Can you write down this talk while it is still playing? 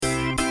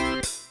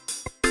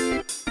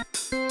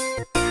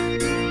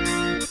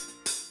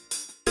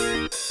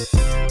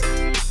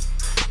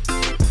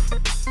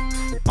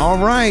All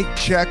right,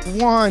 check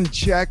one,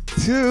 check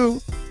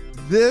two.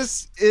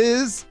 This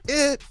is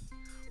it.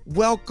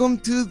 Welcome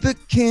to the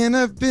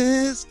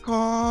Cannabis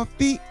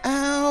Coffee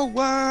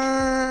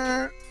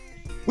Hour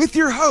with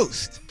your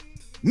host,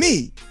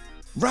 me,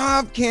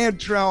 Rob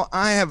Cantrell.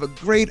 I have a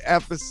great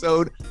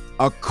episode,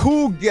 a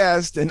cool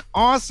guest, an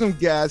awesome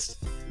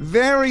guest,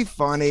 very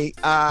funny.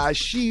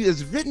 She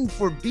is written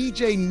for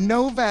BJ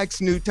Novak's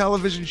new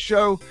television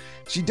show.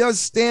 She does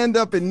stand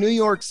up in New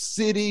York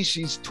City.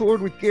 She's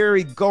toured with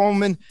Gary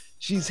Goldman.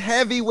 She's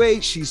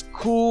heavyweight. She's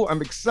cool.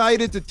 I'm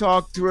excited to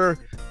talk to her.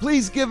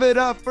 Please give it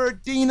up for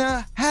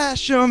Dina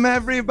Hashem,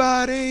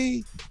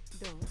 everybody.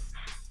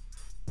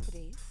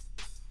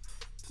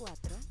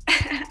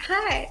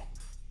 Hi.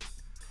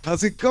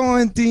 How's it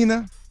going,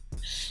 Dina?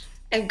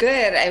 I'm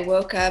good. I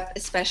woke up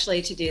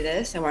especially to do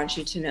this. I want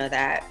you to know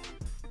that.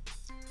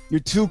 You're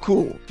too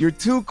cool. You're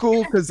too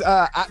cool because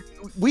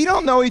we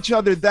don't know each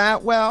other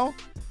that well.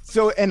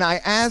 So, and I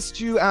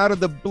asked you out of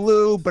the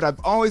blue, but I've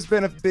always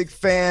been a big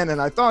fan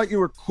and I thought you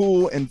were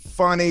cool and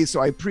funny. So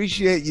I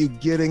appreciate you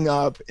getting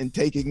up and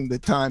taking the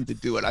time to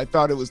do it. I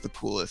thought it was the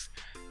coolest.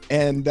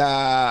 And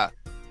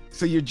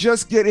so you're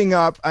just getting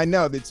up. I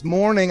know it's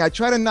morning. I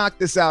try to knock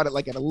this out at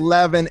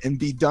 11 and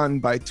be done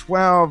by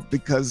 12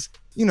 because,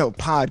 you know,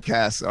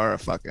 podcasts are a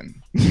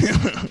fucking...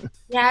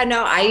 Yeah,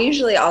 no, I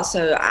usually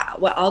also,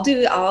 what I'll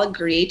do, I'll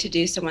agree to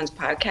do someone's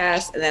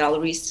podcast and then I'll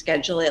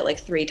reschedule it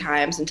 3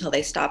 times until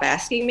they stop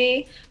asking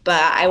me.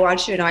 But I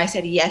want you to know I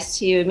said yes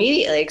to you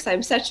immediately because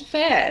I'm such a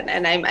fan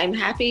and I'm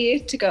happy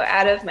to go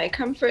out of my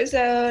comfort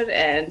zone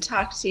and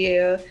talk to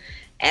you.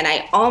 And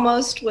I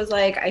almost was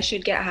like, I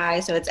should get high,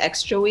 so it's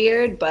extra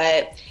weird,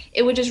 but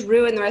it would just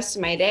ruin the rest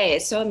of my day.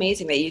 It's so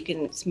amazing that you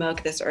can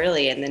smoke this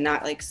early and then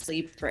not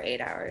sleep for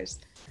 8 hours.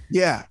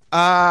 Yeah.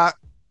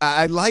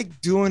 I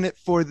like doing it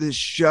for this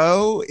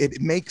show.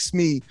 It makes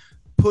me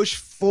push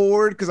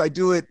forward because I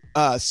do it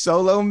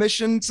solo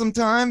mission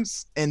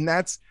sometimes, and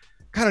that's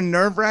kind of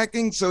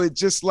nerve-wracking. So it's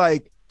just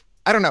I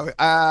don't know.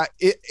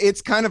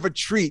 It's kind of a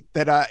treat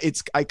that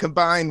I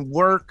combine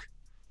work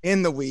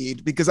in the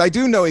weed because I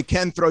do know it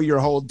can throw your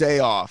whole day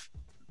off.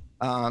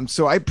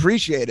 So I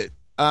appreciate it.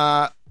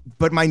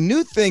 But my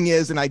new thing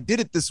is, and I did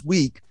it this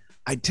week,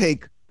 I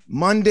take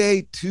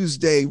Monday,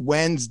 Tuesday,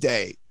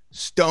 Wednesday,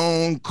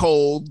 stone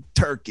cold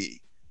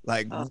turkey,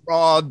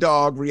 raw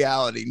dog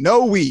reality,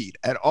 no weed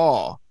at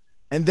all.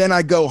 And then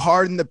I go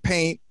hard in the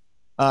paint,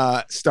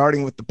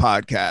 starting with the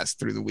podcast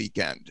through the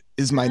weekend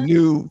is my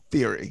new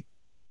theory.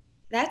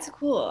 That's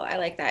cool. I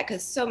like that.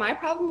 So my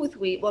problem with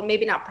weed, well,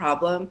 maybe not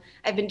problem.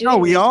 I've been doing. No,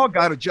 we all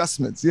got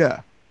adjustments.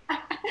 Yeah.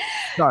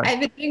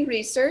 I've been doing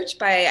research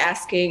by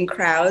asking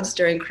crowds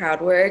during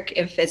crowd work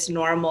if it's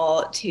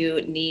normal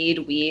to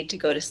need weed to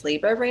go to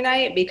sleep every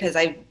night, because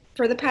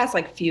for the past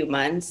few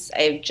months,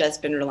 I've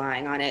just been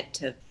relying on it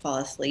to fall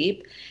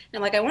asleep.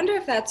 And I'm I wonder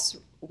if that's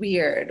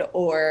weird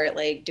or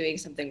doing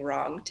something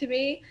wrong to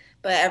me.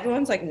 But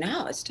everyone's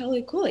no, it's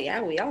totally cool.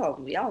 Yeah, we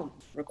all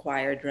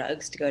require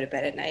drugs to go to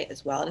bed at night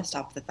as well to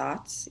stop the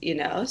thoughts,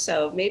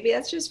 so maybe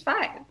that's just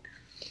fine.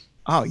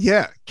 Oh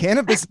yeah.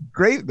 Cannabis is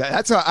great.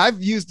 That's how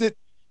I've used it.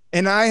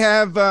 And I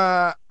have,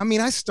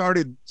 I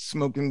started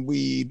smoking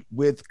weed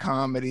with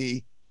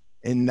comedy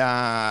in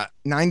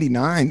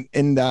 99,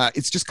 and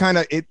it's just kind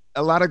of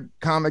a lot of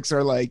comics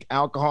are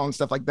alcohol and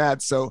stuff like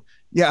that. So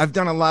yeah, I've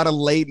done a lot of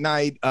late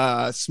night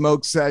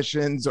smoke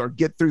sessions or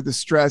get through the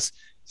stress.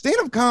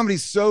 Stand-up comedy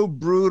is so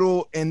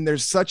brutal and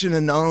there's such an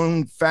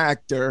unknown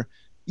factor.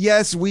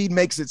 Yes, weed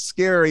makes it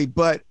scary,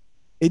 but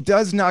it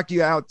does knock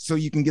you out so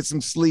you can get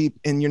some sleep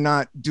and you're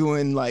not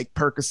doing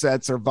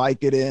Percocets or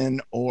Vicodin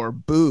or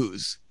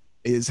booze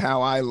is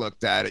how I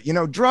looked at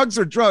it. Drugs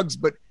are drugs,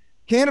 but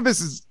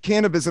cannabis is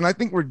cannabis, and I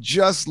think we're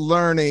just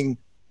learning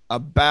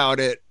about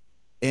it.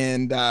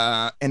 And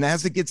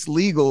as it gets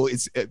legal,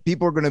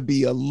 people are going to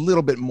be a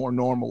little bit more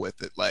normal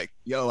with it.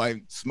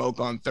 I smoke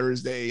on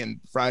Thursday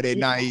and Friday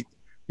night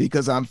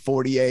because I'm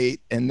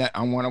 48 and that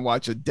I want to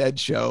watch a Dead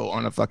show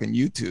on a fucking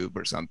YouTube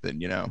or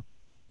something.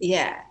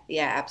 Yeah,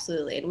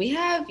 absolutely. And we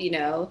have,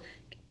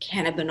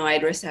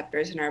 cannabinoid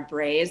receptors in our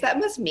brains. That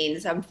must mean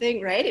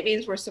something, right? It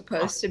means we're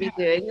supposed to be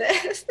doing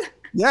this.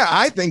 Yeah,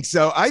 I think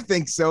so. I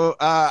think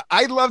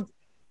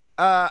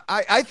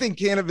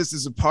cannabis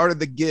is a part of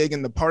the gig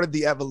and the part of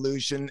the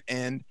evolution.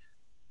 And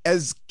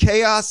as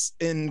chaos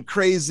and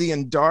crazy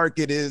and dark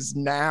it is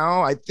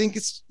now, I think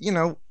it's,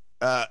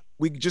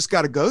 we just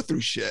got to go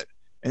through shit.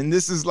 And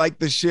this is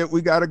the shit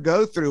we got to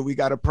go through. We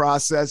got to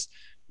process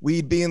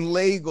weed being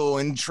legal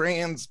and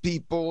trans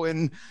people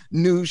and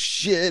new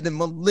shit and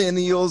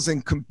millennials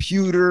and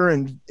computer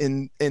and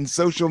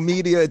social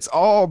media. It's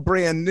all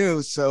brand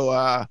new. So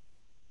I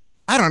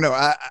don't know.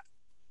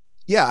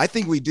 I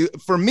think we do.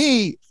 For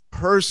me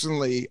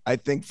personally,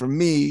 it's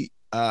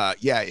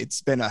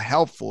been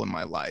helpful in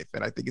my life.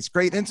 And I think it's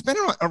great. And it's been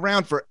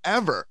around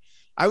forever.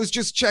 I was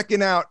just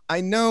checking out.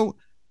 I know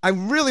I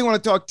really want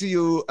to talk to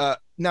you.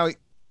 Now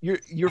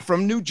you're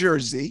from New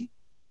Jersey.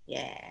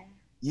 Yeah.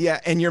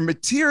 Yeah, and your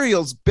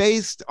material's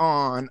based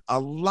on a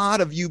lot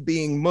of you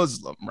being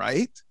Muslim,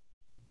 right?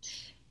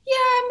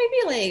 Yeah,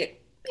 maybe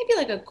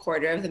like a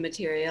quarter of the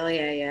material.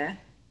 Yeah, yeah.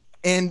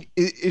 And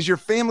is your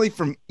family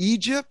from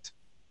Egypt?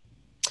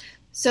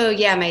 So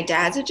yeah, my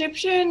dad's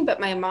Egyptian,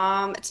 but my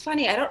mom, it's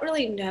funny, I don't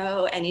really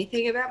know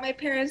anything about my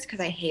parents because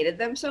I hated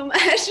them so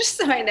much.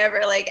 So I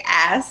never like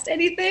asked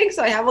anything.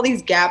 So I have all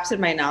these gaps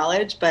in my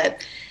knowledge,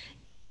 but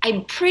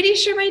I'm pretty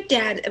sure my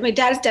dad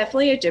is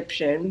definitely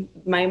Egyptian.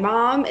 My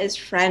mom is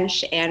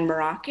French and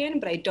Moroccan,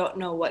 but I don't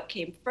know what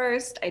came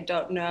first. I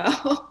don't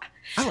know.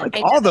 I like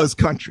I all those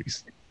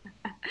countries.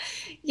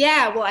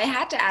 Yeah, well, I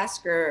had to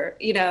ask her,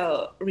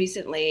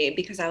 recently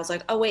because I was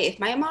like, oh, wait, if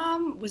my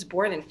mom was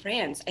born in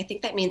France, I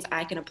think that means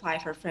I can apply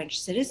for French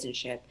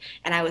citizenship.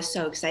 And I was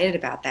so excited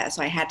about that.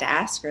 So I had to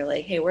ask her,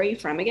 like, hey, where are you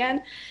from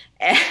again?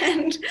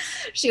 And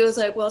she was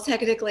like, well,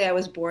 technically, I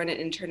was born in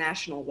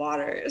international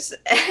waters.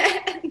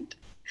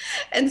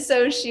 And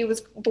so she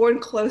was born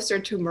closer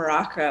to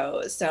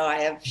Morocco. So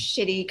I have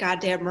shitty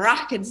goddamn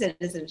Moroccan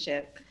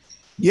citizenship.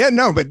 Yeah,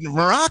 no, but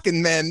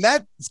Moroccan, man,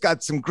 that's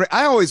got some great.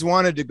 I always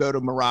wanted to go to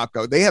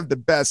Morocco. They have the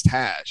best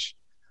hash.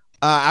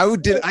 I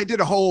did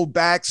a whole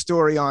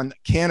backstory on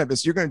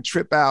cannabis. You're going to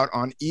trip out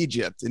on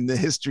Egypt and the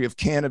history of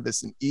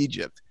cannabis in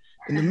Egypt,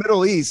 in the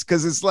Middle East,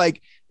 because it's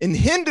like in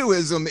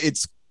Hinduism,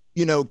 it's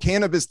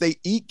cannabis. They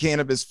eat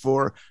cannabis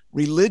for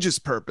religious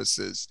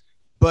purposes,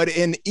 but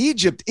in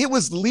Egypt, it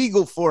was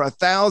legal for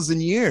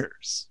 1,000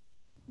 years,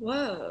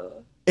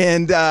 Whoa.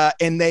 and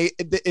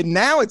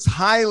now it's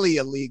highly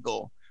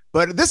illegal.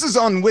 But this is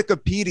on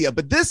Wikipedia.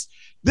 But this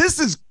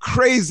is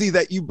crazy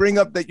that you bring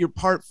up that you're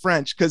part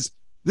French, because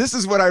this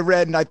is what I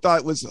read and I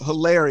thought was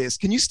hilarious.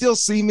 Can you still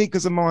see me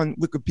because I'm on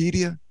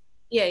Wikipedia?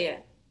 Yeah, yeah.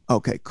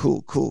 Okay,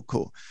 cool.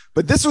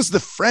 But this was the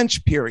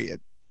French period.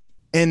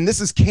 And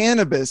this is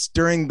cannabis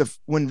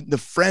when the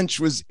French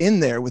was in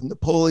there with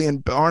Napoleon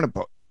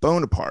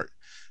Bonaparte.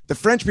 The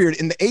French period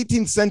in the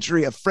 18th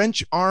century, a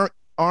French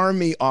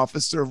army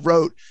officer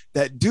wrote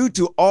that due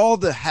to all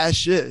the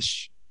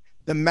hashish,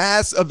 the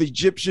mass of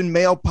Egyptian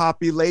male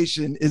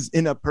population is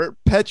in a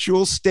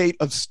perpetual state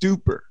of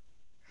stupor.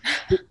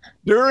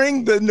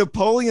 During the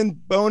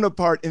Napoleon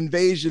Bonaparte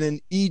invasion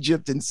in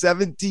Egypt in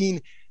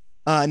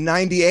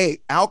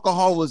 1798,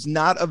 alcohol was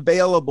not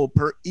available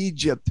per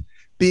Egypt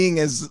being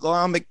an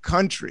Islamic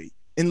country.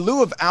 In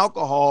lieu of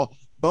alcohol,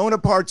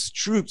 Bonaparte's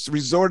troops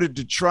resorted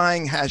to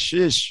trying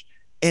hashish,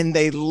 and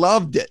they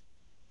loved it,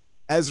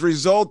 as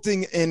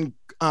resulting in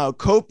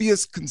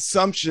copious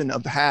consumption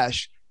of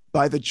hash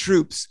by the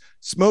troops.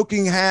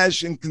 Smoking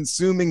hash and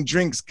consuming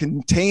drinks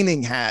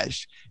containing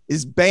hash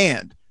is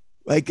banned.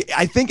 Like,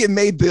 I think it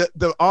made the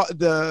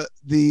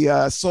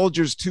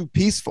soldiers too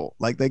peaceful.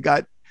 Like they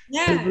got,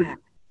 Yeah.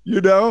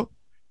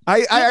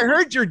 I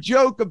heard your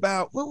joke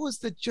about, what was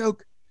the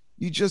joke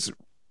you just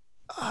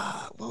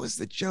what was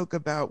the joke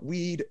about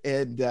weed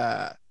and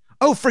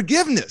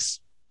forgiveness.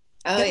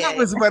 Oh, That yeah.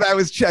 was what I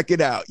was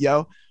checking out,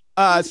 yo.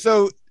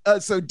 So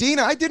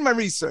Dina, I did my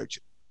research.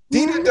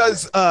 Dina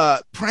does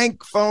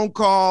prank phone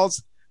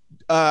calls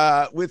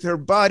with her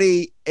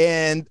buddy,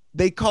 and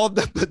they called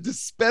up a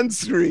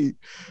dispensary,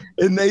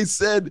 and they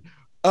said,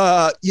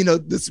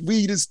 this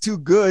weed is too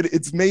good.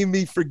 It's made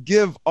me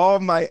forgive all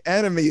my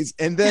enemies.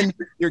 And then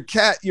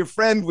your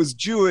friend was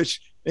Jewish,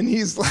 and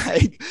he's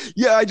like,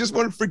 yeah, I just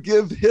want to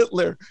forgive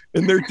Hitler.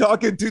 And they're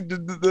talking to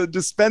the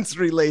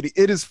dispensary lady.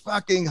 It is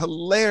fucking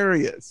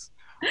hilarious.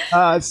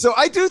 So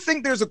I do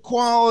think there's a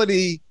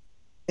quality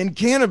in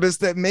cannabis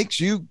that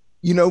makes you,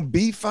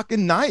 be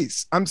fucking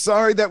nice. I'm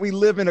sorry that we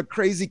live in a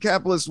crazy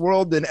capitalist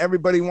world and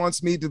everybody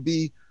wants me to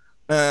be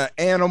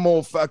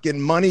animal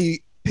fucking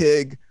money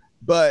pig,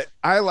 but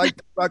I like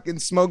to fucking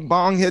smoke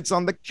bong hits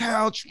on the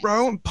couch,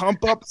 bro, and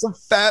pump up some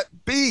fat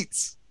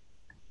beats.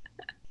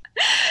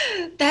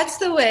 That's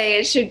the way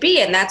it should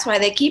be, and that's why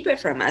they keep it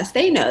from us.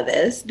 They know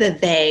this. The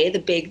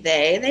big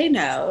they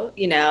know,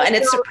 and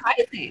it's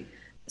surprising.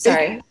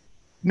 Sorry.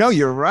 No,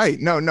 you're right.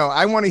 No,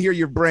 I want to hear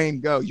your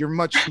brain go. You're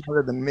much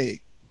smarter than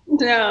me.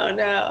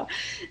 No.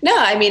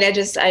 I mean,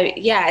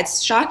 yeah,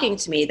 it's shocking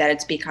to me that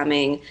it's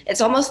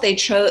almost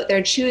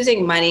they're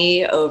choosing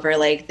money over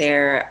like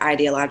their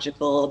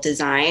ideological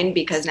design,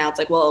 because now it's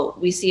like, well,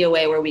 we see a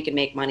way where we can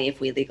make money if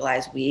we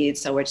legalize weed.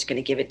 So we're just going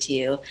to give it to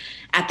you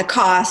at the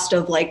cost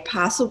of like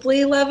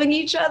possibly loving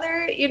each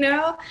other,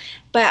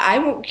 But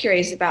I'm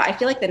curious I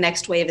feel like the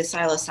next wave is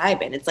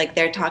psilocybin. It's like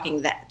they're talking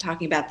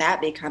about that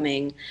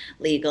becoming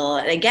legal.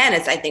 And again, I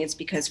think it's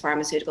because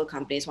pharmaceutical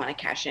companies want to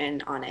cash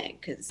in on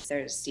it, because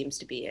there seems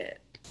to be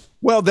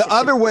Well, the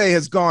other way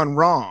has gone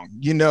wrong.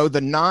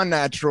 The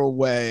non-natural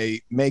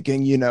way,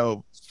 making,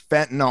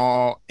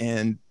 fentanyl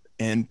and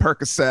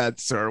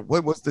Percocets, or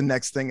what was the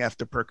next thing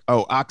after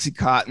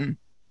Oxycontin.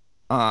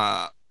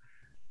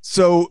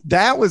 So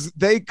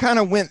they kind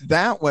of went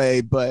that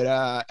way, but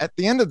at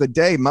the end of the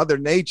day, Mother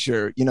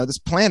Nature, this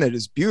planet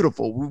is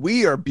beautiful.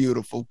 We are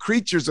beautiful.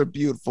 Creatures are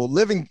beautiful.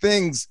 Living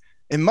things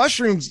and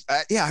mushrooms.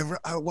 I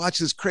watch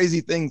this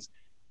crazy things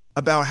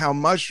about how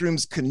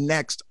mushrooms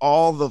connects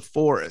all the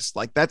forest.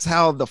 Like that's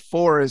how the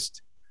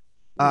forest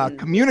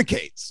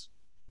communicates.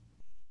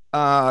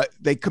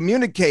 they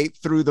communicate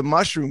through the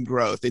mushroom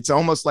growth. It's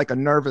almost like a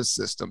nervous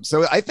system.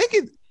 So I think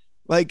it,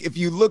 like if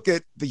you look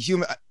at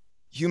the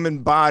human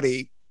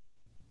body,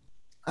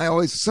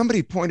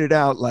 somebody pointed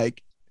out,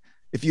 like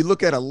if you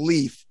look at a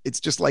leaf, it's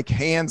just like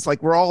hands,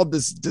 like we're all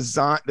this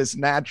design, this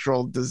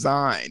natural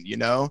design, you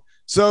know?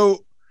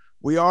 So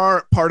we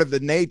are part of the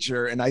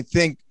nature. And I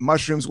think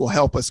mushrooms will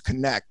help us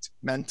connect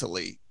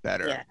mentally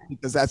better,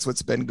 because that's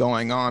what's been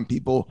going on.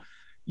 People,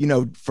 you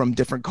know, from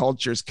different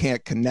cultures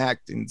can't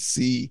connect and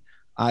see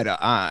eye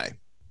to eye.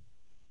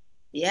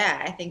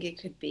 Yeah, I think it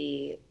could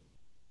be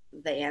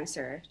the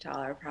answer to all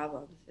our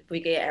problems. If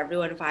we get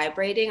everyone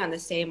vibrating on the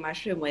same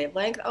mushroom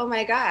wavelength, oh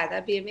my God,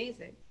 that'd be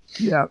amazing.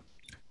 Yeah.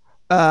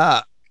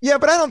 Yeah,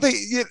 but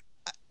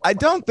I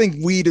don't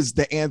think weed is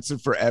the answer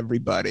for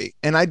everybody.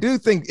 And I do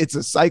think it's a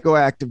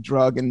psychoactive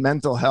drug, and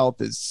mental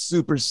health is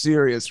super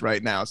serious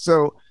right now.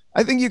 So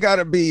I think you got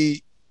to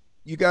be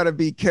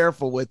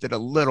careful with it a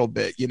little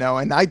bit, you know.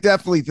 And I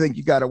definitely think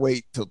you got to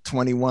wait till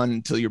 21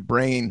 until your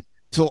brain,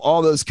 till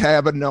all those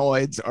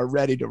cannabinoids are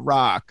ready to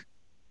rock.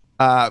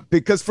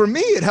 Because for me,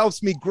 it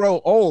helps me grow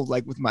old,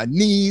 like with my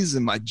knees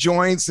and my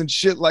joints and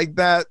shit like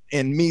that.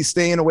 And me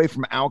staying away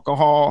from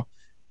alcohol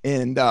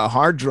and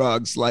hard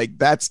drugs, like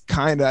that's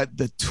kind of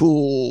the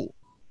tool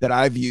that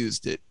I've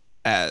used it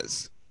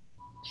as.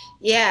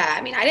 Yeah,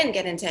 I mean, I didn't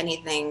get into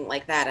anything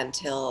like that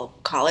until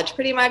college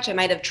pretty much. I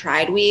might have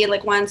tried weed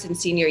like once in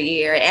senior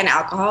year, and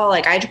alcohol.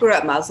 Like I grew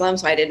up Muslim,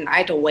 so I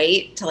had to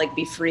wait to like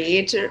be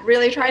free to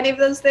really try any of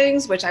those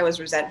things, which I was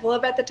resentful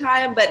of at the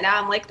time. But now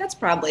I'm like, that's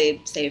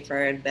probably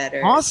safer and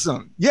better.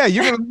 Awesome. Yeah,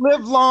 you're going to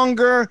live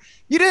longer.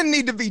 You didn't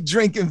need to be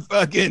drinking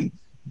fucking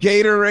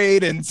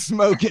Gatorade and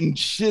smoking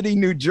shitty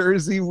New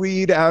Jersey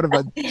weed out of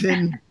a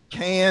tin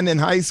can in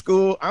high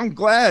school. I'm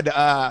glad.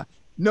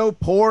 No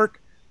pork.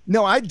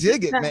 No, I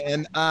dig it,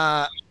 man.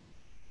 I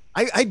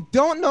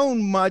don't know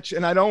much,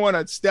 and I don't want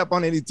to step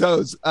on any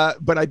toes,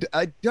 but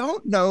I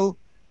don't know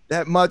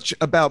that much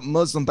about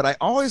Muslim, but I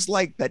always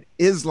like that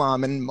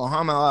Islam, and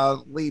Muhammad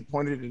Ali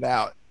pointed it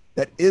out,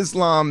 that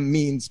Islam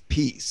means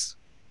peace.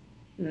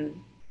 Mm.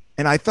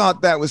 And I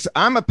thought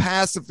I'm a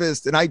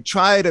pacifist, and I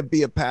try to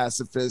be a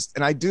pacifist,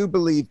 and I do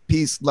believe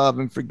peace, love,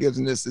 and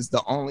forgiveness is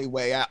the only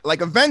way out.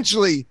 Like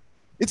eventually,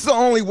 it's the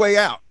only way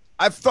out.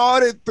 I've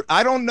thought it,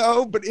 I don't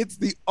know, but it's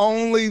the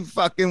only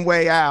fucking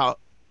way out.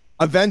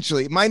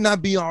 Eventually, it might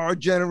not be our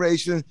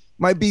generation,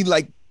 might be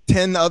like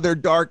 10 other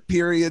dark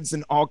periods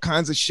and all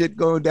kinds of shit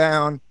go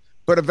down,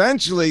 but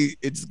eventually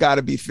it's got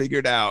to be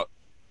figured out.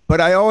 But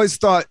I always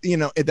thought, you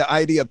know, the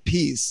idea of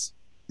peace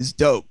is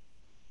dope.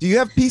 Do you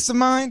have peace of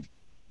mind?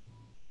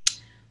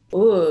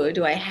 Ooh,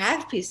 do I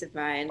have peace of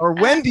mind? Or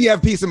when do you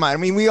have peace of mind?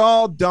 I mean, we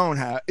all don't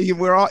have,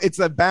 it's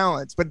a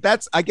balance, but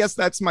I guess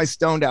that's my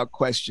stoned out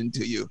question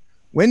to you.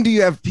 When do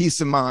you have peace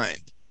of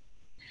mind?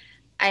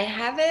 I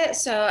have it.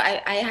 So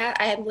I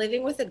am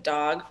living with a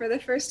dog for the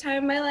first time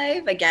in my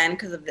life, again,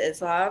 because of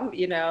Islam.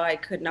 You know, I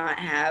could not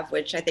have,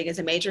 which I think is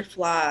a major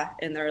flaw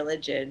in the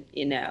religion,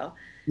 you know.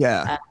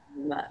 Yeah.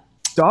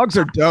 Dogs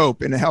are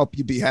dope and help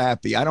you be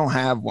happy. I don't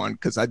have one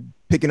because I'm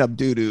picking up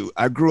doo-doo.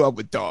 I grew up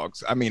with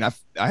dogs. I mean, I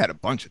had a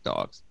bunch of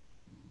dogs.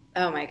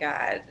 Oh my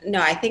God. No,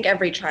 I think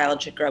every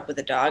child should grow up with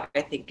a dog.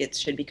 I think it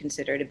should be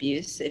considered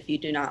abuse if you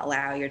do not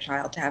allow your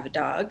child to have a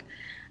dog.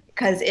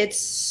 Because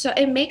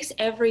it makes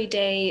every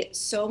day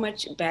so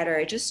much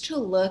better just to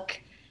look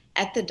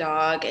at the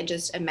dog and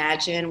just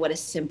imagine what a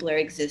simpler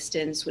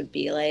existence would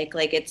be like.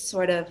 Like it's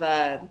sort of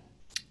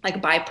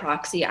like by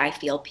proxy, I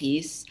feel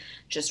peace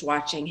just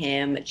watching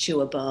him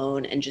chew a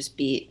bone and just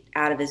be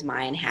out of his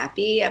mind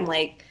happy. I'm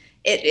like,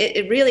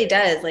 it really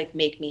does like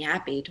make me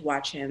happy to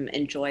watch him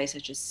enjoy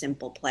such a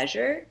simple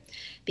pleasure,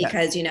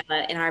 because you know,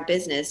 in our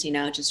business, you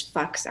know, it just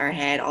fucks our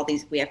head. All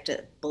these, we have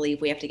to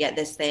believe we have to get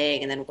this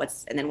thing, and then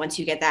once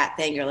you get that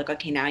thing, you're like,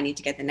 okay, now I need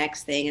to get the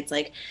next thing. It's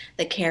like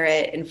the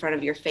carrot in front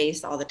of your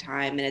face all the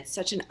time, and it's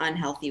such an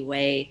unhealthy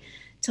way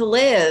to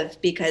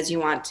live, because you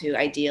want to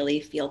ideally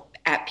feel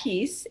at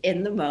peace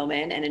in the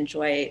moment and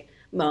enjoy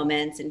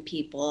moments and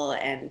people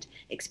and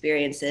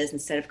experiences,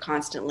 instead of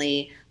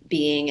constantly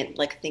being and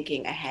like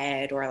thinking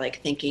ahead or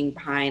like thinking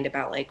behind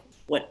about like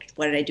what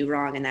did I do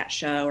wrong in that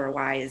show, or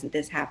why isn't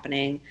this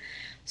happening.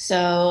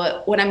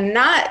 So when I'm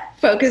not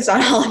focused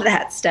on all of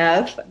that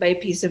stuff, my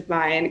peace of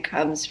mind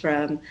comes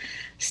from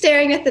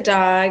staring at the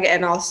dog,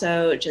 and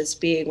also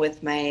just being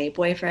with my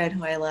boyfriend,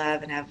 who I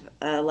love, and have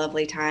a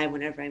lovely time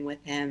whenever I'm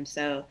with him.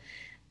 So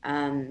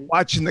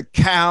watching the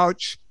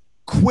couch,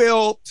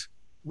 quilt,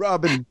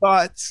 rubbing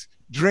butts,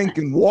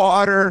 drinking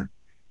water,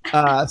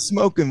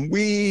 smoking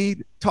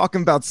weed,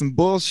 talking about some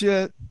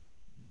bullshit.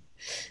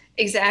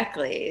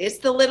 Exactly. It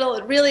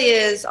really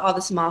is all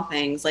the small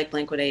things, like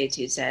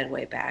Blink-182 said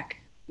way back.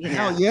 You know?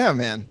 Hell yeah,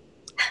 man.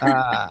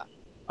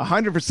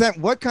 100%.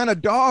 What kind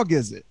of dog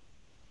is it?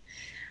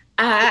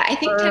 I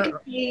think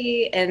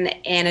technically an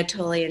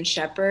Anatolian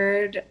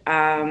Shepherd.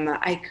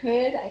 I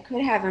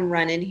could have him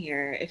run in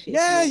here if you.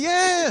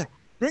 Yeah.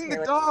 Bring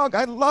the dog.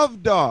 I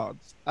love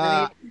dogs.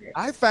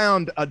 I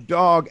found a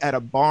dog at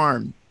a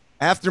barn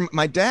after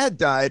my dad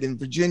died in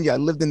Virginia, I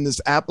lived in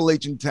this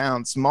Appalachian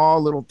town,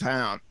 small little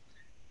town,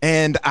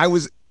 and I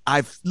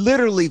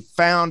literally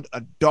found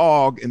a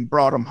dog and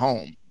brought him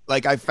home.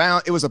 Like I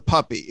found it was a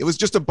puppy. It was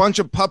just a bunch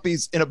of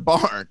puppies in a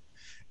barn,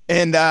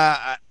 and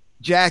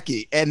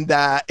Jackie, and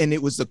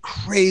it was a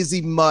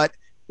crazy mutt.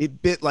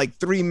 It bit like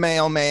 3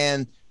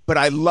 mailman, but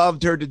I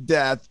loved her to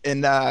death.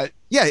 And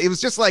yeah, it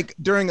was just like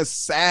during a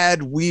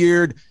sad,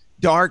 weird,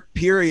 dark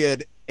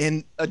period,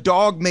 and a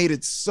dog made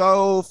it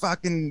so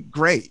fucking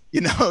great.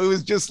 You know, it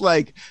was just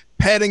like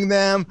petting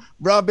them,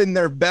 rubbing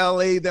their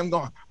belly, them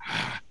going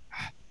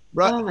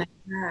Oh my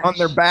on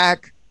their gosh.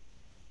 back.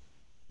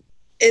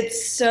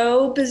 It's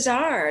so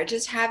bizarre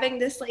just having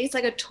this, like, it's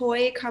like a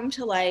toy come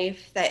to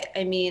life that,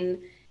 I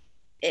mean,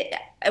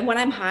 and when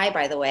I'm high,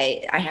 by the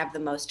way, I have the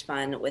most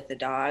fun with the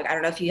dog. I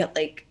don't know if you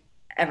like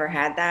ever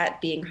had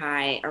that being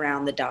high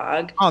around the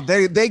dog. Oh,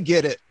 they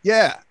get it.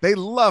 Yeah, they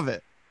love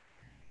it.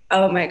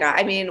 Oh my God.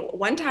 I mean,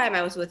 one time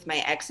I was with my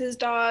ex's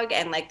dog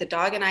and like the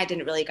dog and I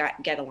didn't really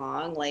get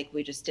along. Like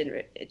we just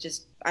didn't, it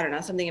just, I don't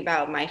know, something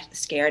about my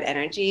scared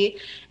energy.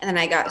 And then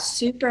I got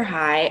super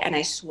high and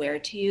I swear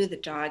to you, the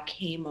dog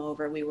came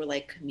over. We were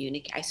like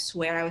communicating. I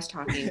swear I was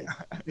talking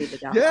to the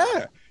dog.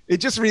 Yeah. It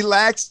just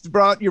relaxed,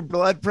 brought your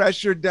blood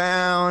pressure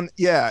down.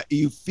 Yeah,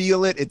 you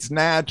feel it. It's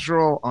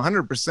natural,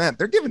 100%.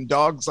 They're giving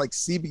dogs like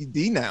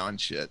CBD now and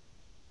shit.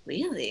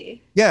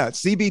 Really? Yeah,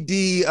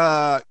 CBD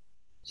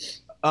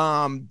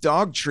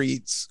dog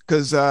treats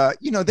because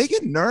you know, they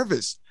get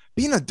nervous.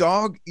 Being a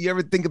dog, you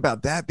ever think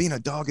about that? Being a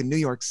dog in New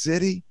York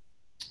City?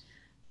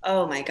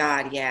 Oh my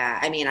God, yeah.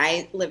 I mean,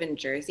 I live in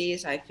Jersey,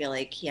 so I feel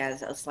like he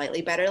has a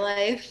slightly better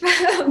life.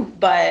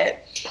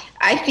 But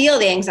I feel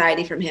the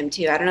anxiety from him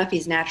too. I don't know if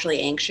he's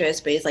naturally anxious,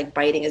 but he's like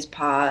biting his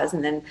paws.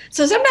 And then,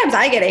 so sometimes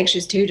I get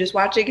anxious too, just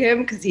watching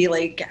him because he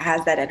like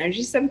has that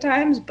energy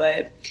sometimes,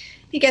 but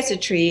he gets a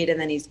treat and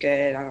then he's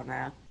good. I don't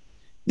know.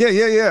 Yeah,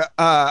 yeah,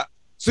 yeah.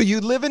 So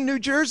you live in New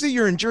Jersey?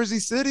 You're in Jersey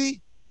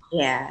City?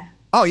 Yeah.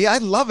 Oh yeah, I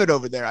love it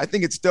over there. I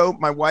think it's dope.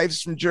 My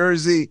wife's from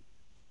Jersey.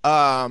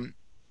 Um,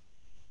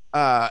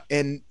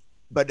 and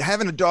but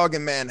having a dog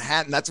in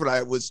Manhattan, that's what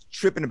I was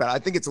tripping about. I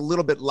think it's a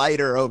little bit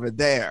lighter over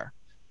there.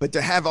 But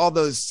to have all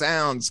those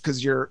sounds,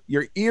 because your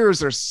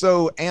ears are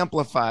so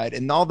amplified,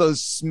 and all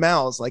those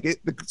smells, like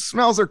the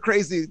smells are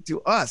crazy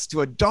to us.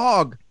 To a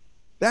dog,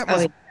 that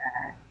Oh,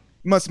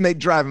 must make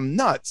drive them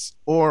nuts,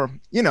 or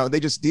you know, they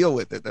just deal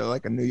with it. They're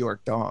like a New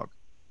York dog.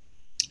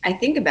 I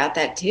think about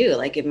that too.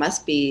 Like it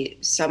must be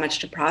so much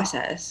to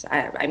process.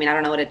 I mean, I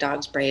don't know what a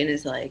dog's brain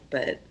is like,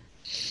 but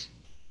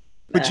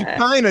But you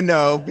kind of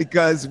know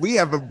because we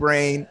have a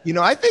brain. You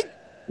know, I think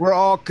we're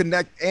all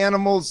connect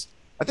animals.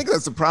 I think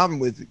that's the problem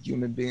with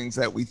human beings,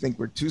 that we think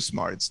we're too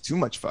smart. It's too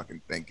much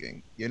fucking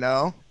thinking, you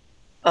know?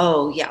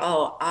 oh yeah,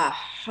 oh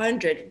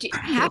 100.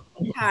 Half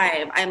the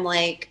time I'm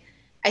like,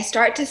 I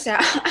start to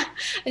sound,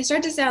 I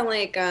start to sound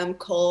like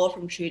Cole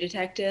from True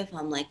Detective.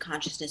 I'm like,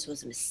 consciousness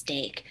was a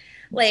mistake.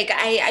 Like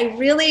I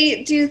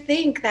really do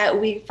think that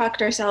we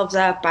fucked ourselves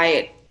up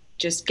by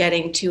just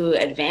getting too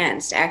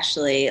advanced.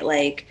 Actually,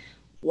 like,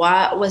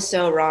 what was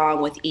so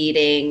wrong with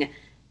eating,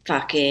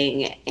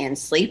 fucking, and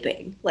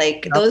sleeping?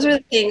 Like Yep. those are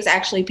the things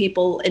actually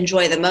people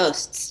enjoy the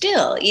most.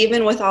 Still,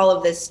 even with all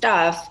of this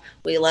stuff,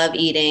 we love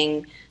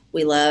eating,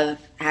 we love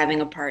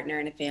having a partner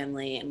and a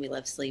family, and we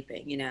love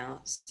sleeping, you know?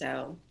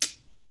 So,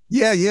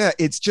 Yeah, yeah.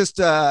 It's just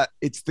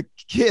it's the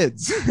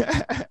kids.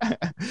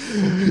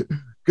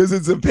 Because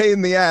it's a pain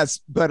in the ass,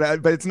 but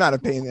it's not a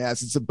pain in the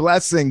ass. It's a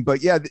blessing.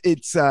 But yeah,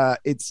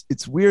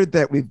 it's weird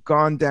that we've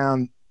gone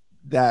down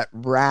that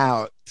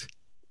route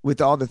with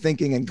all the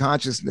thinking and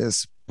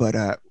consciousness.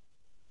 But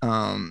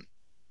um,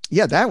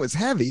 yeah, that was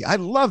heavy. I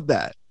love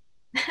that.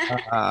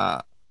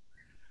 Uh,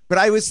 but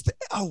I was,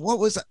 oh, what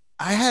was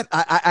I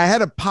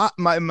had a pop,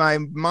 my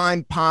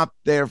mind popped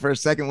there for a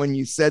second when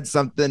you said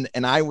something,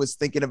 and I was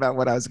thinking about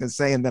what I was going to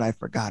say, and then I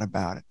forgot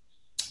about it.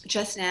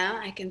 just now,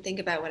 I can think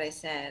about what I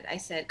said. I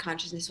said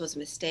consciousness was a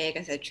mistake.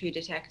 I said True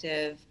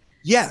Detective.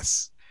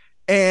 Yes,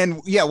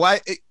 and yeah,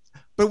 why?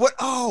 But what?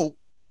 Oh,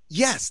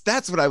 yes,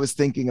 that's what I was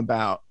thinking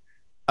about.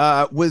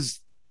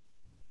 Was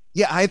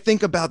Yeah, I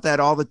think about that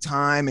all the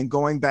time, and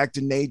going back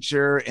to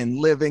nature and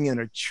living in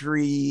a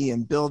tree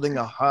and building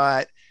a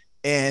hut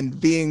and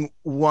being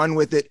one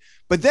with it.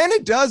 But then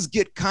it does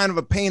get kind of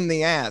a pain in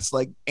the ass.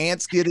 Like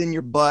ants get in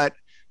your butt.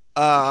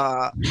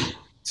 Uh,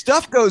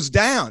 Stuff goes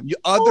down.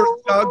 Other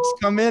thugs Oh,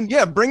 come in.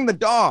 Yeah, bring the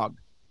dog.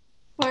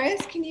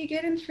 Forrest, can you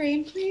get in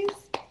frame, please?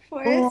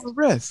 Oh, Forrest,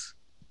 Riss,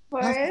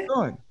 how's it Forrest,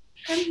 going?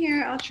 come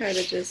here. I'll try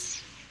to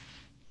just.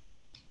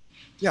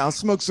 Yeah, I'll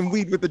smoke some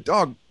weed with the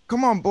dog.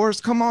 Come on,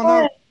 Boris, come on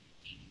up.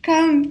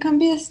 Forrest, come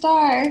be a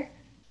star.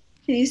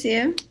 Can you see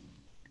him?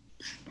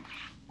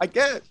 I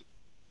guess.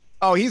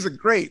 Oh, he's a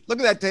great. Look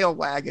at that tail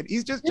wagging.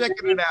 He's just Isn't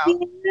checking he it out.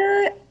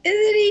 cute?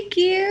 Isn't he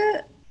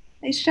cute?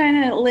 He's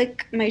trying to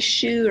lick my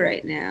shoe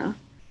right now.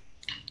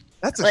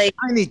 That's a Like,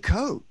 shiny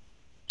coat.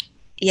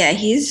 yeah,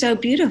 he's so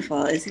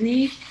beautiful, isn't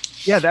he?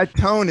 Yeah, that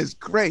tone is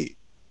great.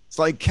 It's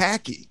like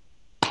khaki.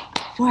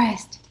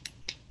 Forrest,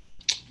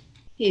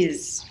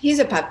 He's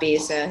a puppy,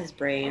 so his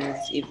brain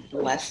is even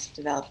less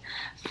developed.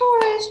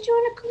 Forrest, do you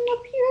want to come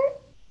up here?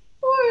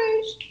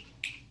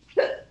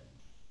 Forrest.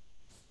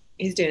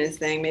 He's doing his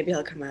thing. Maybe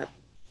he'll come up.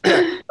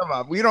 Come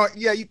on. We don't,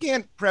 yeah, you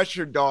can't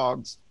pressure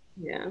dogs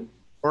Yeah.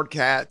 or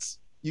cats.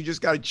 You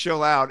just got to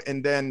chill out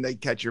and then they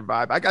catch your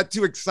vibe. I got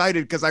too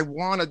excited because I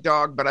want a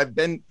dog, but I've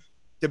been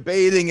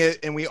debating it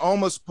and we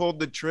almost pulled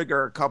the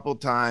trigger a couple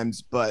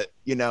times, but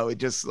you know, it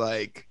just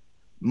like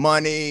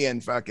money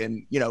and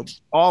fucking, you know,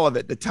 all of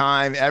it, the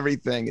time,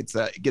 everything. It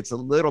gets a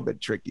little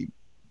bit tricky.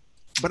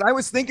 But I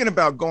was thinking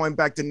about going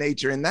back to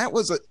nature, and that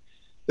was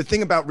the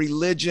thing about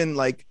religion.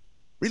 Like,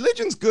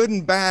 religion's good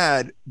and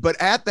bad,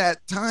 but at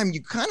that time,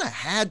 you kind of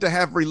had to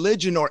have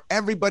religion, or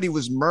everybody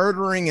was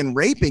murdering and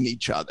raping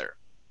each other.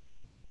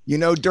 You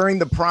know, during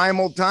the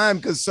primal time,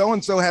 because so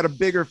and so had a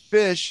bigger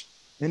fish,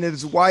 and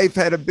his wife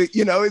had a big.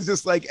 You know, it's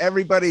just like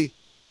everybody.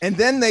 And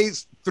then they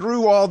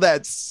threw all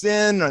that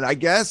sin, and I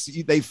guess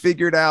they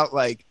figured out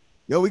like,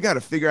 yo, we got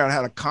to figure out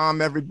how to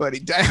calm everybody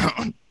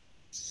down.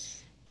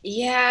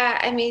 Yeah,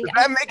 I mean,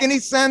 Does that make any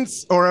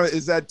sense, or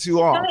is that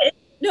too off?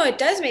 no, it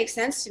does make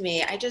sense to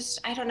me. I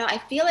don't know. I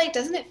feel like,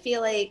 doesn't it feel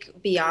like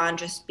beyond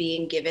just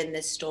being given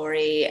this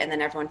story and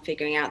then everyone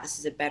figuring out this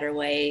is a better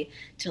way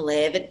to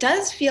live? It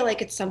does feel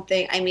like it's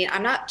something. I mean,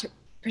 I'm not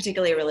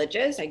particularly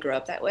religious. I grew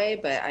up that way,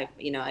 but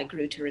I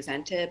grew to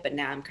resent it. But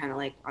now I'm kind of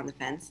like on the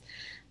fence.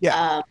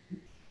 Yeah.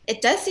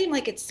 It does seem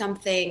like it's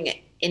something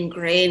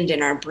ingrained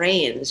in our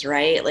brains,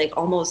 right? Like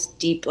almost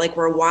deep, like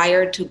we're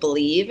wired to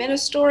believe in a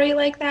story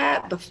like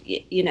that. But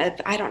you know,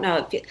 I don't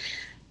know.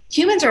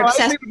 Humans are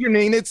obsessed. I see what you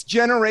mean. It's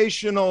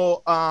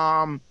generational.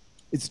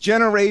 It's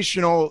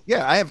generational.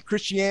 Yeah, I have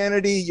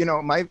Christianity. You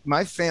know,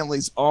 my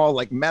family's all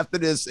like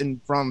Methodist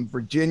and from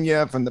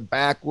Virginia, from the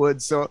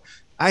backwoods. So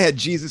I had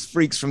Jesus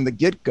freaks from the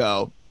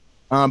get-go,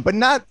 but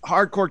not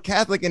hardcore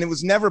Catholic, and it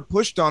was never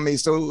pushed on me.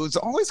 So it was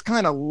always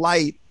kind of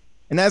light.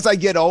 And as I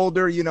get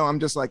older, you know, I'm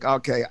just like,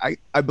 okay,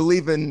 I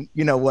believe in,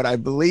 you know, what I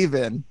believe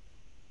in,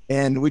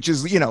 and which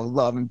is, you know,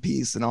 love and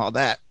peace and all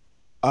that.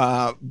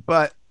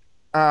 But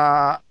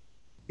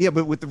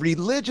with the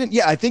religion,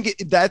 yeah, I think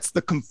that's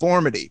the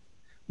conformity.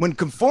 When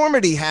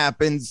conformity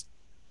happens,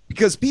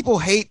 because people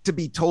hate to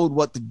be told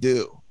what to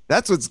do.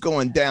 That's what's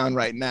going down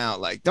right now.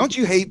 Like, don't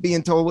you hate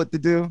being told what to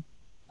do?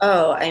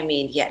 Oh, I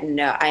mean, yeah,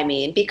 no, I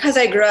mean, because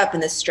I grew up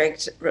in this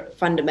strict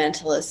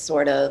fundamentalist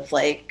sort of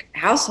like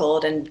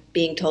household and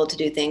being told to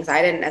do things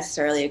I didn't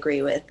necessarily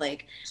agree with.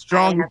 Like,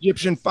 strong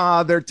Egyptian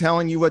father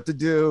telling you what to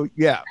do.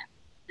 Yeah.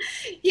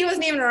 He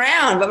wasn't even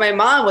around, but my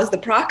mom was the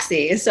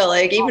proxy. So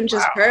like even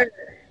just her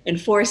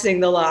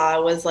enforcing the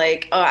law was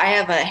like, oh, I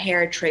have a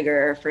hair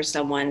trigger for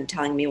someone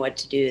telling me what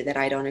to do that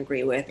I don't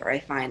agree with or I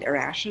find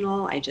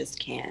irrational. I just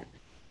can't.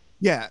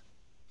 Yeah.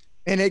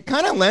 And it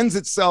kind of lends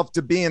itself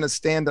to being a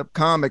stand-up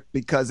comic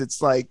because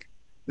it's like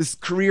this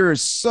career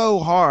is so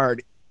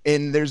hard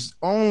and there's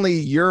only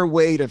your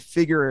way to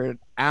figure it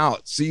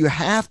out. So you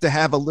have to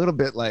have a little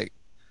bit like,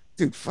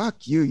 dude,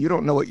 fuck you. You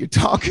don't know what you're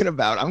talking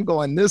about. I'm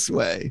going this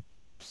way.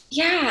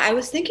 Yeah, I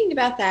was thinking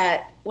about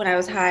that when I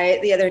was high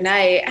the other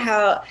night,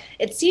 how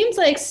it seems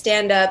like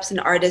stand-ups and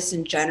artists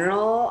in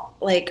general,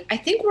 like I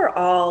think we're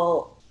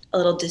all a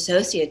little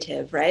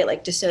dissociative, right?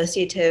 Like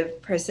dissociative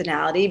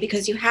personality,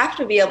 because you have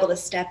to be able to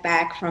step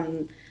back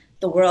from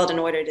the world in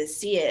order to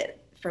see it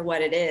for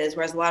what it is.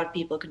 Whereas a lot of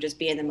people can just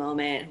be in the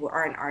moment who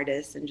aren't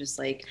artists and just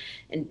like,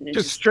 and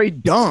just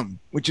straight dumb,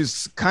 which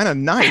is kind of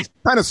nice,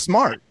 kind of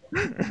smart.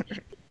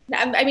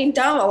 I mean,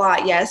 dumb a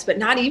lot, yes, but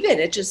not even.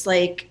 It's just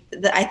like,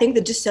 I think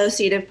the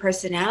dissociative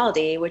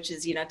personality, which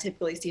is, you know,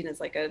 typically seen as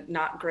like a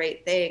not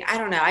great thing. I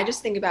don't know. I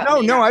just think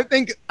about. No, I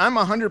think I'm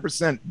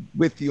 100%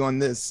 with you on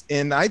this.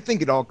 And I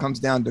think it all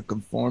comes down to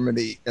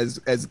conformity,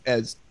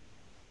 as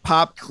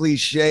pop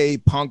cliche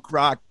punk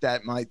rock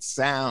that might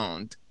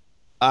sound.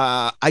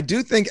 I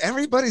do think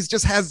everybody's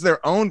just has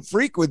their own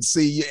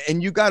frequency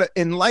and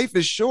and life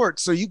is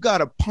short. So you got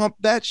to pump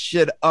that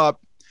shit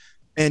up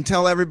and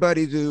tell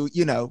everybody to,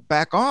 you know,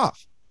 back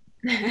off.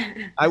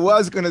 I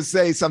was going to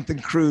say something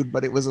crude,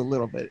 but it was a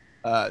little bit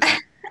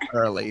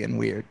early and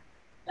weird.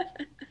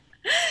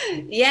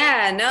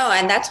 Yeah, no.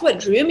 And that's what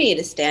drew me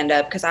to stand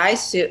up, because I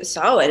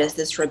saw it as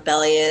this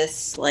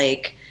rebellious,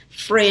 like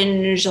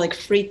fringe, like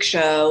freak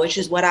show, which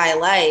is what I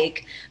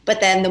like. But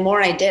then the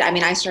more I did, I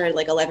mean, I started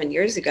like 11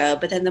 years ago,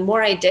 but then the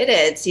more I did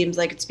it seems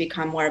like it's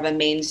become more of a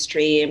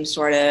mainstream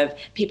sort of,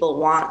 people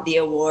want the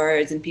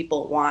awards and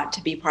people want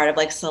to be part of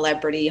like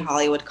celebrity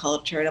Hollywood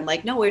culture. And I'm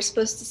like, no, we're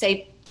supposed to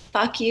say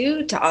fuck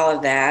you to all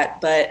of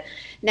that. But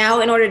now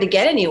in order to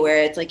get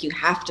anywhere, it's like you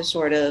have to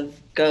sort of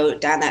go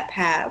down that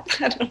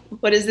path. I don't know,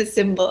 what is this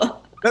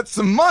symbol? That's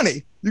some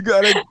money. You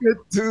gotta get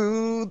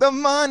to the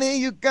money.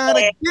 You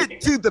gotta get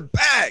to the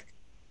bag.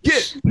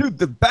 Get to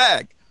the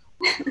bag.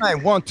 I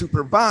want to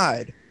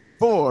provide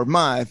for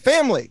my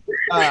family.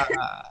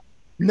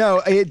 No,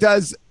 it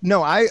does.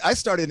 No, I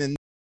started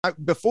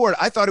before.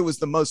 I thought it was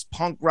the most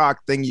punk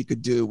rock thing you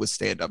could do with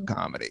stand-up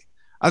comedy.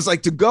 I was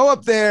like, to go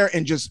up there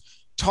and just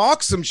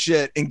talk some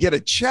shit and get a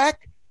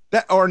check.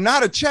 that, or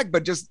not a check,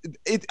 but just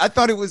I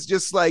thought it was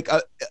just like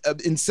a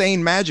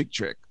insane magic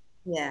trick.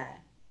 Yeah.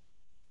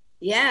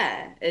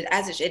 Yeah,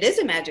 it is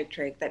a magic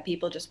trick that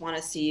people just want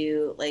to see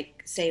you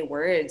like say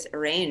words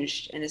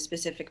arranged in a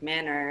specific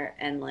manner,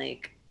 and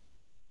like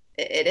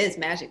it is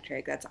magic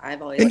trick. That's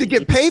I've always And to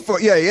get paid for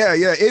it. Yeah, yeah,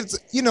 yeah. It's,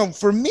 you know,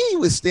 for me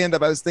with stand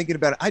up, I was thinking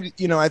about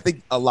it. I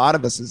think a lot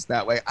of us is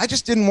that way. I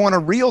just didn't want a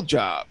real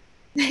job.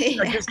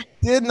 Yeah. I just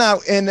did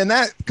not. And then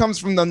that comes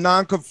from the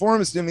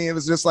nonconformist in me. It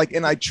was just like,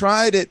 and I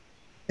tried it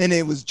and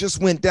it was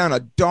just went down a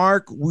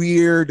dark,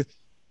 weird,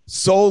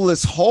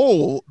 soulless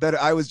hole that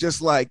I was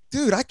just like,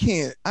 dude, I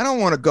don't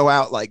want to go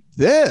out like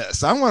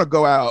this. I want to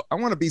go out. I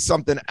want to be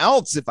something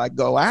else if I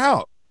go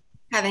out.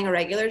 Having a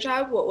regular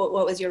job?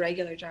 What was your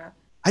regular job?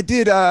 I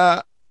did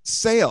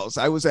sales.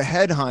 I was a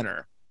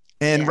headhunter.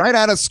 And Yeah. right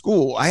out of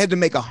school, I had to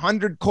make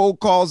 100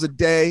 cold calls a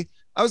day.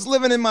 I was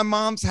living in my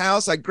mom's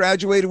house. I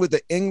graduated with an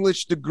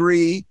English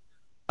degree,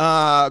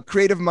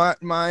 creative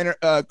minor,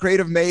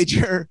 creative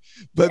major,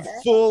 but Yeah.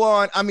 full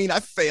on. I mean, I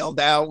failed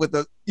out with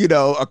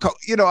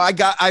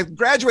I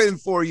graduated in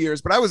 4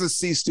 years, but I was a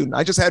C student.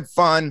 I just had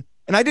fun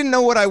and I didn't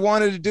know what I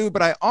wanted to do,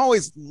 but I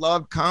always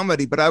loved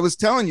comedy. But I was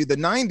telling you, the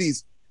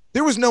 90s,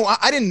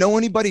 I didn't know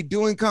anybody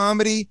doing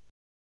comedy.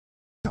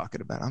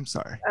 Talking about, I'm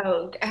sorry.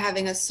 Oh,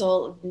 having a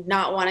soul,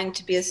 not wanting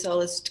to be a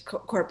soulless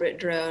corporate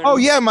drone. Oh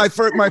yeah, my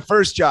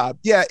first job.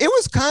 Yeah, it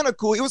was kind of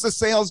cool. It was a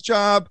sales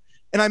job,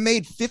 and I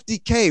made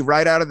 $50K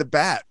right out of the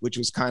bat, which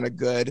was kind of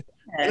good,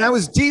 and I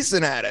was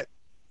decent at it.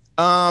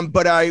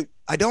 But I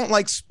don't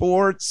like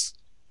sports.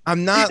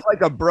 I'm not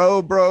like a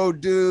bro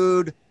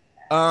dude.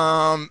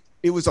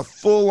 It was a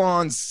full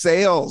on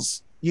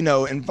sales,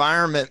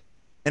 environment,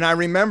 and I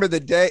remember the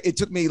day. It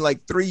took me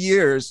like 3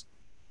 years.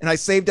 And I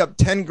saved up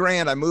 10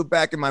 grand. I moved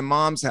back in my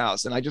mom's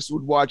house and I just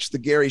would watch the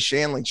Gary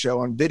Shandling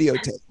show on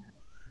videotape.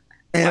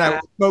 And I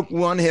would smoke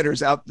one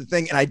hitters out the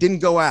thing. And I didn't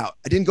go out.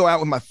 I didn't go out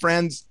with my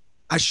friends.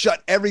 I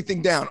shut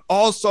everything down,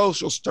 all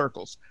social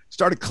circles,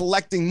 started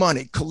collecting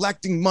money. I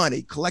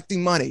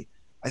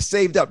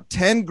saved up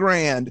 10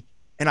 grand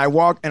and I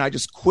walked and I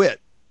just quit.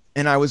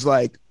 And I was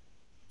like,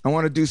 I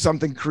want to do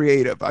something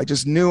creative. I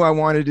just knew I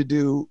wanted to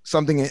do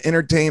something in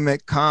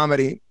entertainment,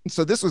 comedy. And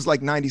so this was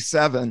like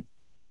 97.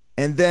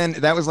 And then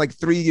that was like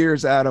 3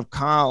 years out of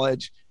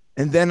college.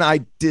 And then I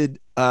did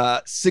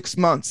 6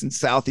 months in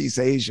Southeast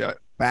Asia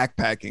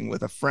backpacking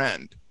with a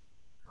friend.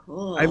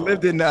 Cool. I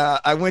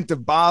went to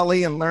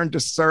Bali and learned to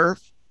surf.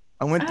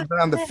 I went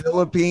around the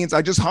Philippines.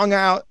 I just hung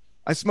out.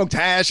 I smoked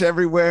hash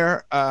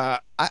everywhere.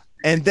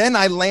 And then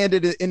I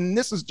landed and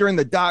this was during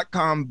the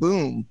 .com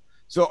boom.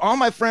 So all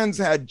my friends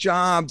had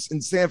jobs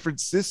in San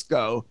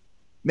Francisco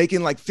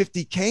making like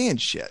 $50K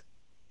and shit.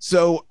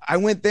 So I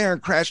went there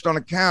and crashed on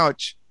a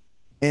couch.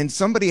 And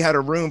somebody had a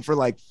room for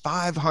like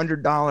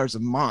 $500 a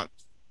month.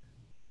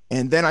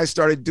 And then I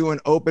started doing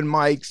open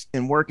mics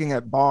and working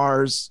at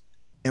bars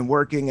and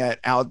working at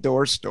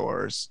outdoor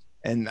stores.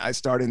 And I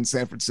started in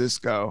San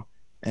Francisco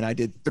and I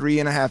did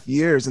 3.5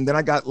 years. And then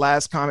I got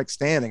Last Comic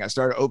Standing. I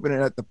started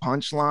opening at the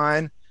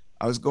Punchline.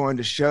 I was going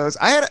to shows.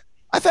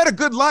 I've had a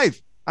good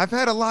life. I've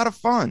had a lot of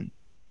fun.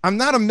 I'm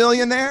not a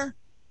millionaire,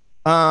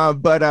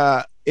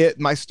 but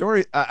my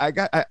story,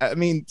 I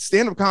mean,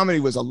 stand-up comedy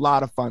was a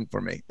lot of fun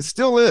for me. It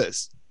still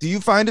is. Do you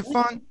find it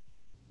fun?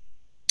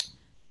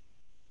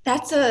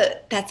 That's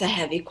a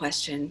heavy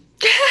question.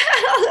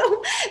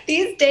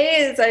 These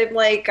days, I'm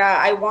like,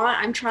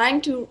 I'm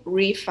trying to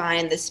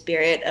refine the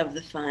spirit of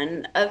the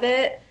fun of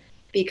it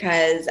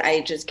because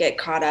I just get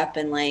caught up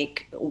in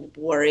like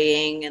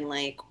worrying and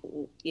like,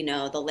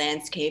 the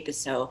landscape is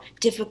so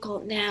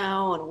difficult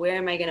now. And where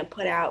am I going to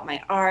put out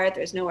my art?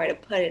 There's nowhere to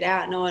put it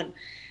out. No one.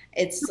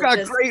 It's you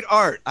got great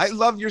art. I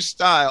love your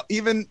style.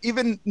 Even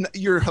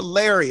you're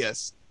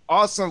hilarious.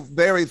 Awesome,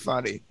 very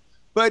funny.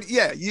 But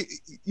yeah,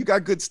 you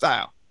got good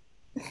style.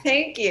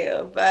 Thank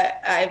you.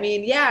 But I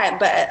mean, yeah,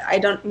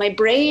 but my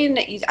brain,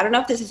 I don't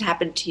know if this has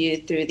happened to you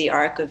through the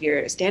arc of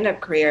your stand-up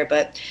career,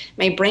 but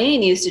my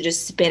brain used to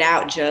just spit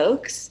out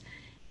jokes.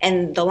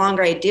 And the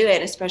longer I do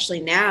it,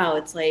 especially now,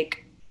 it's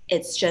like,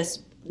 it's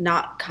just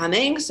not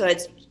coming. So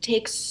it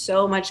takes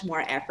so much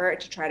more effort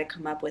to try to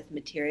come up with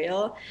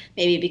material,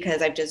 maybe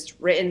because I've just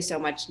written so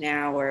much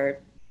now, or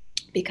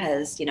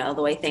because, the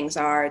way things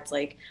are, it's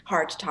like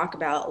hard to talk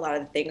about a lot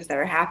of the things that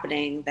are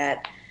happening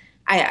that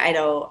I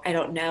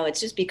don't know. It's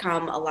just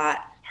become a lot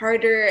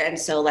harder and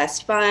so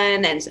less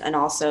fun, and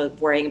also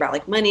worrying about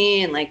like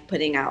money and like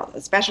putting out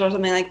a special or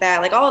something like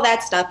that. Like all of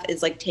that stuff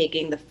is like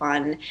taking the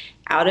fun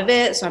out of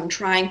it. So I'm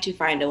trying to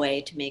find a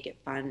way to make it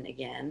fun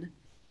again.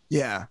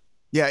 Yeah.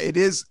 Yeah, it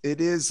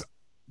is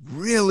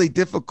really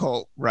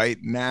difficult right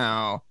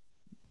now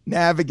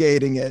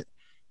navigating it.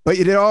 But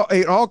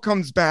it all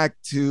comes back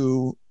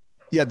to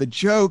the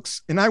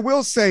jokes. And I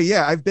will say,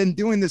 I've been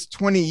doing this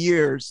 20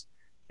 years.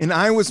 And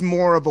I was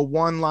more of a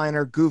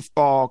one-liner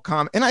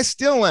goofball and I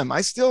still am.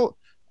 I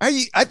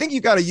think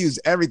you got to use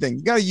everything.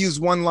 You got to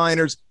use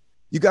one-liners.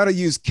 You got to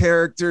use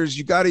characters.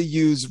 You got to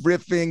use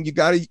riffing. You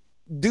got to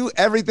do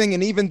everything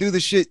and even do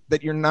the shit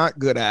that you're not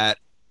good at.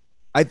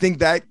 I think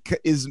that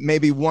is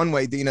maybe one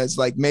way, Dina, is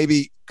like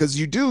maybe because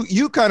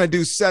you kind of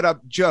do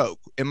setup joke.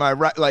 Am I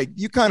right? Like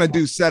you kind of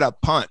do setup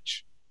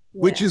punch,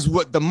 which Yeah. is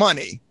what the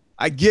money.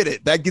 I get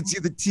it. That gets you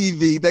the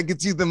TV. That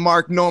gets you the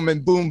Mark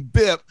Norman, boom,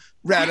 bip,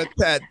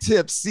 rat-a-tat,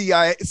 tip,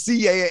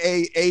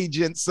 CAA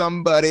agent,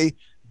 somebody,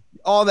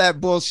 all that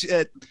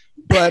bullshit.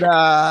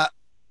 But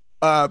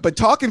but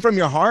talking from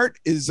your heart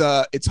is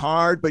it's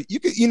hard. But you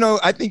could,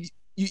 I think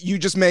you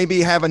just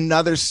maybe have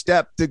another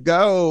step to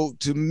go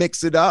to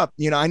mix it up.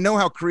 I know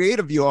how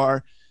creative you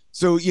are.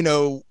 So,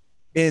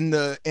 and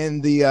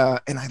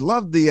I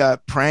love the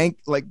prank.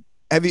 Like,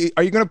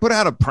 are you gonna put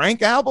out a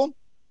prank album?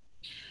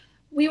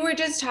 We were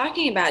just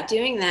talking about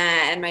doing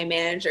that, and my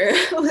manager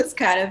was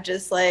kind of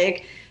just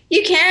like,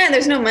 "You can.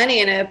 There's no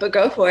money in it, but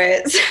go for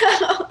it."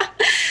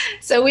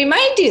 So we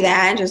might do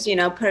that and just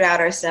put it out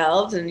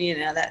ourselves, and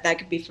that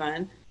could be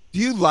fun. Do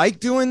you like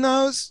doing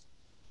those?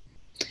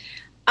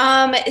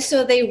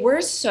 So they were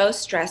so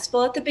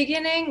stressful at the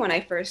beginning when I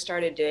first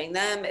started doing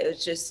them. It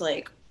was just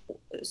like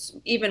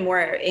even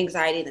more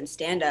anxiety than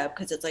stand up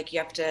because it's like you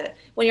have to,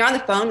 when you're on the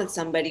phone with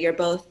somebody, you're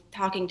both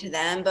talking to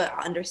them, but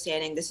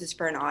understanding this is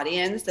for an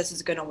audience, this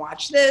is going to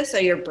watch this. So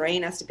your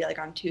brain has to be like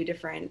on two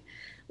different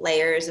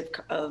layers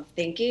of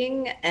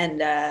thinking. And,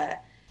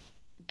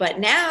 but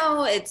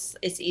now it's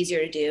easier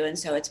to do. And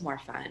so it's more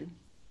fun.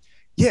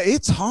 Yeah,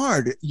 it's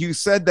hard. You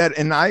said that,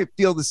 and I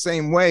feel the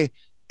same way.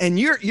 And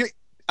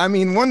I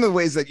mean, one of the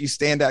ways that you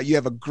stand out, you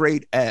have a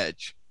great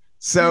edge.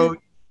 So,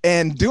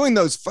 and doing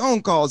those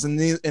phone calls in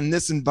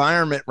this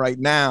environment right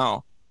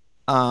now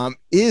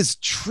is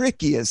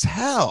tricky as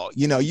hell.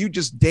 You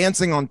just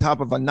dancing on top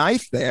of a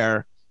knife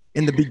there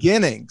in the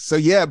beginning. So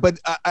yeah, but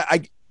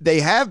they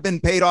have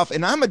been paid off.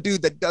 And I'm a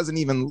dude that doesn't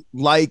even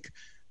like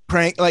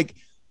prank. Like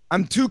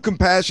I'm too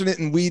compassionate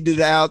and weeded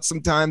out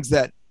sometimes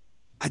that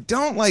I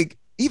don't like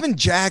even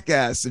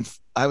Jackass. And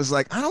I was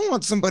like, I don't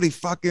want somebody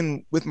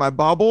fucking with my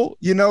bubble.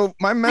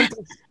 My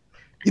mental,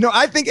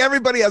 I think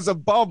everybody has a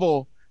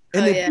bubble.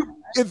 And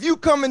if you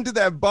come into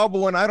that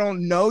bubble and I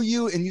don't know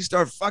you and you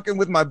start fucking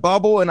with my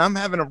bubble and I'm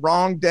having a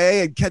wrong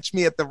day and catch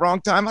me at the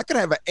wrong time, I could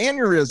have an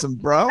aneurysm,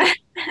 bro.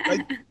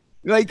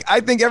 like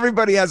I think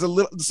everybody has a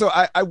little, so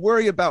I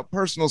worry about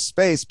personal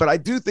space, but I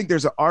do think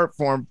there's an art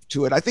form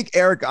to it. I think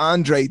Eric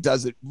Andre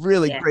does it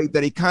really great,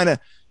 that he kind of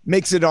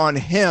makes it on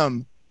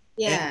him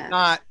and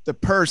not the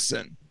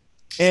person.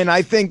 And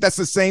I think that's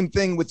the same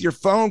thing with your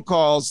phone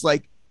calls.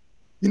 Like,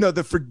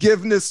 the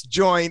forgiveness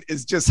joint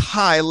is just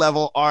high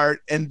level art.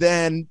 And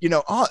then,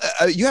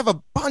 you have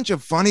a bunch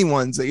of funny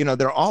ones that,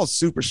 they're all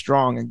super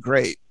strong and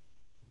great.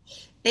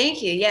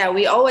 Thank you. Yeah,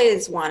 we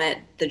always wanted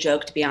the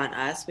joke to be on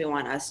us. We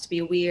want us to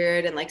be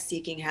weird and like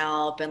seeking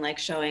help and like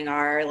showing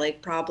our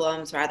like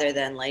problems rather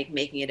than like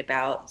making it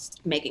about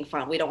making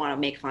fun. We don't want to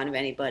make fun of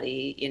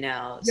anybody,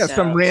 Yeah, so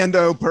some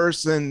rando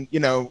person,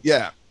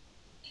 yeah.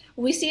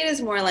 we see it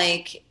as more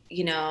like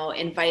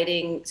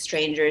inviting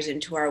strangers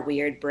into our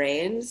weird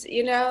brains,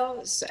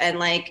 and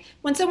like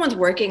when someone's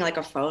working like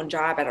a phone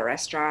job at a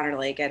restaurant or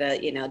like at a,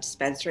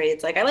 dispensary,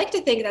 it's like, I like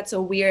to think that's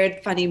a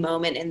weird, funny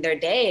moment in their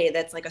day.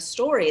 That's like a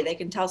story they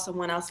can tell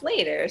someone else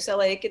later. So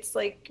like, it's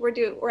like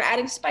we're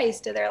adding spice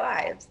to their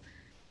lives.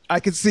 I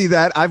could see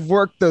that. I've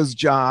worked those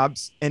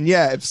jobs. And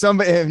yeah, if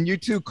you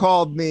two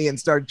called me and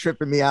started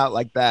tripping me out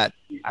like that,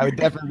 I would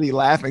definitely be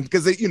laughing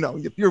because,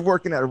 if you're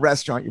working at a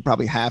restaurant, you're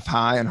probably half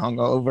high and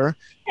hungover.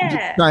 You're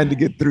just trying to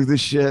get through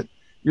this shit.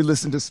 You're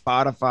listening to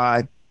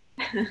Spotify.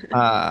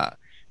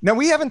 Now,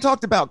 we haven't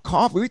talked about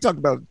coffee. We talked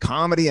about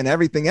comedy and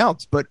everything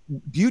else, but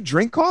do you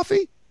drink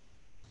coffee?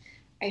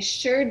 I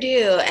sure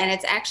do. And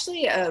it's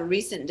actually a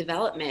recent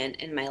development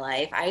in my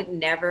life. I'd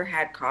never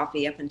had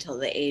coffee up until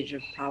the age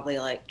of probably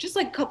just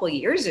like a couple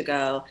years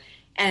ago.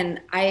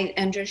 And I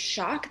am just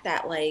shocked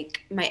that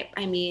like my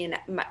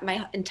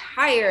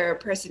entire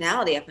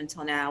personality up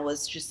until now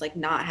was just like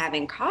not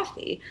having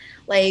coffee.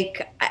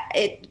 Like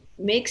it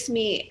makes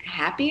me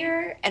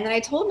happier. And then I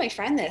told my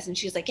friend this and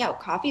she's like, yeah,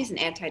 coffee is an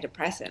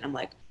antidepressant. I'm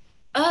like,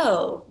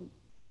 oh,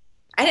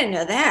 I didn't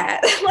know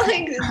that.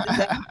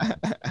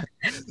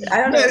 I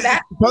don't know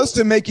that. It's supposed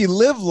to make you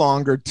live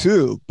longer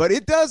too, but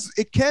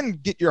it can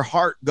get your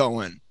heart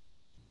going.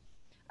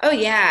 Oh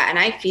yeah, and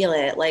I feel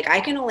it. Like I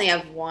can only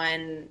have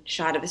one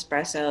shot of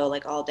espresso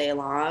like all day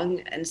long,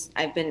 and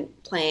I've been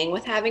playing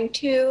with having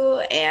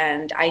two,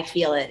 and I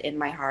feel it in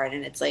my heart,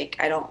 and it's like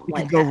I don't You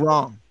like can go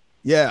wrong.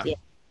 Yeah.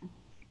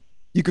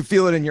 You can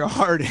feel it in your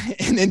heart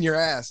and in your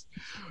ass.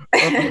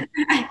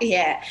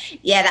 Yeah,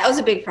 that was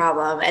a big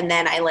problem, and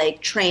then I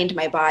like trained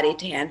my body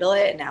to handle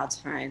it, and now it's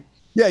fine.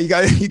 Yeah, you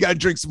got to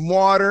drink some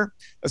water.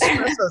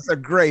 Espressos are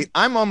great.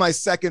 I'm on my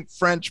second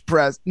French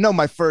press. No,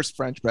 my first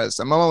French press.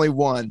 I'm only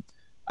one.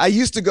 I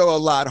used to go a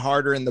lot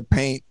harder in the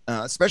paint,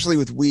 especially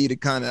with weed.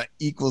 It kind of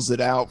equals it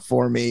out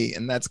for me.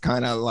 And that's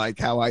kind of like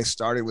how I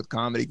started with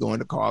comedy, going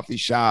to coffee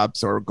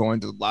shops or going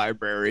to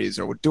libraries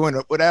or doing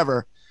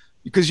whatever,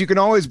 because you can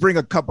always bring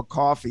a cup of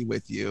coffee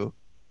with you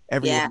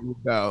everywhere you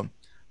go.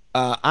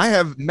 I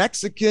have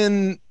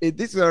Mexican,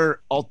 these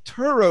are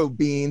Alturo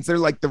beans. They're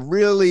like the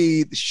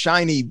really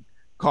shiny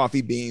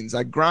coffee beans.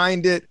 I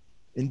grind it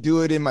and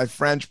do it in my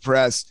French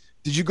press.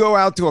 Did you go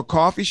out to a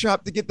coffee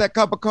shop to get that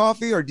cup of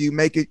coffee, or do you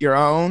make it your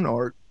own,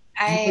 or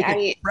do you make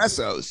I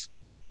espressos?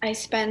 I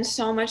spend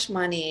so much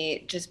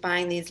money just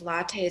buying these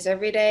lattes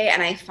every day,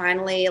 and I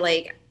finally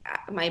like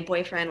my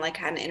boyfriend like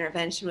had an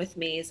intervention with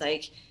me. He's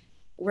like,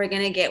 "We're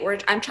gonna get. We're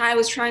I'm trying. I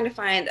was trying to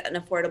find an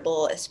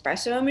affordable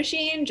espresso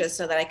machine just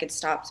so that I could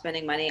stop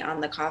spending money on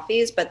the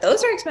coffees, but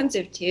those are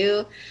expensive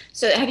too.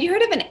 So, have you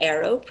heard of an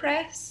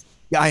AeroPress?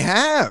 Yeah, I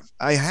have.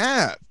 I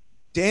have.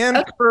 Dan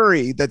Okay.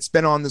 Curry, that's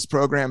been on this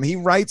program, he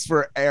writes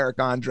for Eric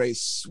Andre,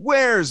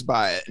 swears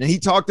by it. And he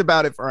talked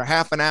about it for a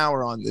half an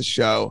hour on this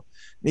show.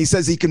 And he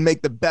says he can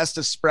make the best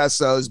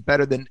espressos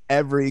better than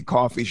every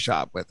coffee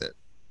shop with it.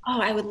 Oh,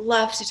 I would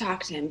love to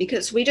talk to him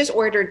because we just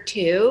ordered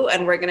two,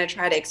 and we're gonna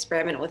try to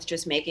experiment with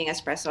just making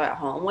espresso at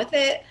home with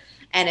it.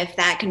 And if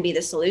that can be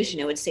the solution,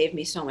 it would save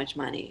me so much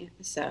money.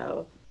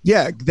 So.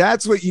 Yeah,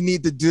 that's what you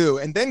need to do.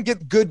 And then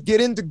get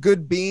into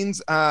good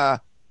beans.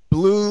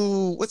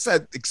 Blue, what's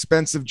that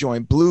expensive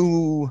joint?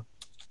 Blue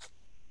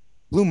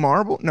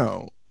Marble?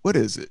 No. What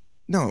is it?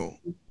 No.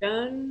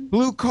 Done.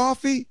 Blue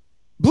Coffee?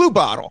 Blue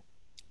Bottle.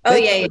 Oh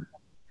They yeah, yeah.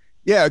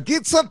 Yeah,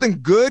 get something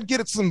good, get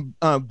it some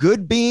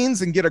good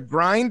beans and get a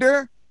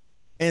grinder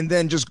and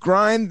then just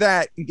grind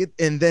that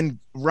and then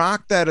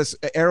rock that as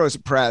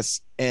AeroPress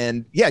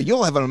and yeah,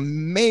 you'll have an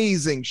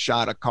amazing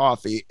shot of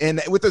coffee.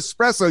 And with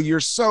espresso, you're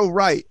so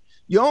right.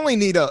 You only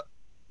need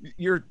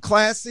you're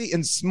classy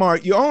and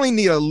smart. You only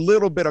need a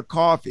little bit of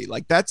coffee.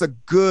 Like that's a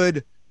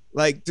good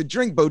like to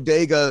drink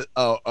bodega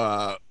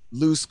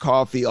loose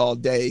coffee all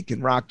day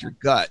can rock your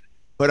gut,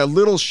 but a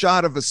little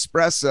shot of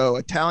espresso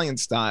Italian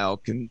style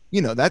can,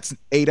 that's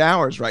 8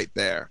 hours right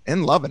there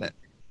and loving it.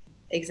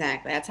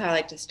 Exactly. That's how I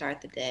like to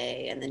start the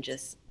day and then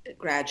just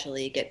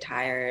gradually get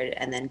tired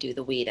and then do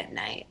the weed at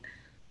night.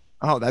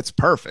 Oh, that's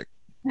perfect.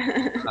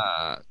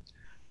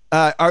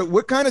 uh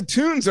what kind of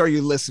tunes are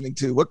you listening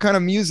to? What kind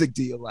of music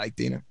do you like,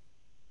 Dina?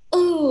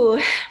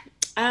 Ooh,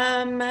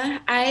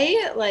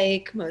 I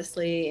like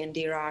mostly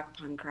indie rock,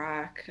 punk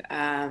rock.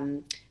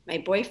 My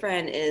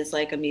boyfriend is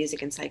like a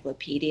music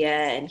encyclopedia,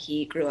 and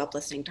he grew up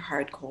listening to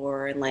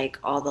hardcore and like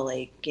all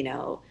the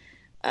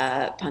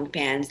punk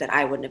bands that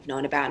I wouldn't have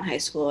known about in high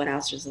school. And I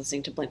was just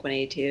listening to Blink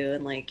 182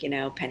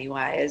 and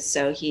Pennywise.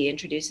 So he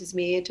introduces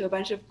me to a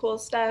bunch of cool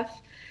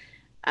stuff.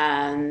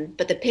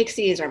 But the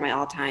Pixies are my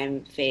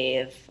all-time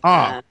fave.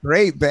 Oh,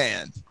 great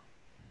band.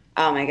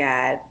 Oh my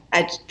God.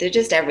 They're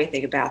just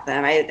everything about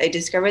them. I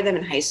discovered them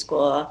in high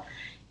school,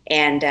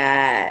 and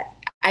I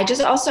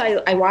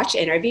watch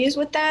interviews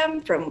with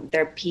them from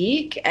their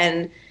peak,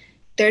 and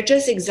they're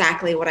just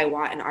exactly what I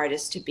want an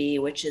artist to be,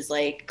 which is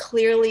like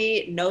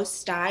clearly no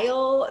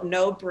style,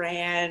 no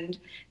brand.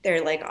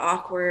 They're like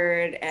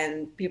awkward,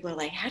 and people are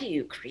like, "How do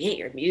you create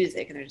your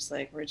music?" And they're just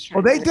like, "We're just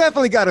Well, trying to they figure it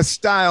definitely got a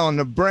style and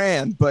a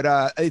brand,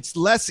 but it's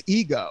less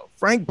ego.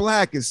 Frank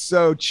Black is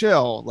so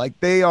chill. Like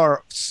they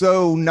are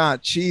so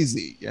not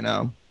cheesy.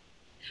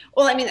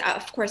 Well, I mean,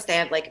 of course, they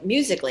have like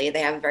musically, they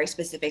have a very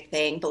specific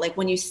thing, but like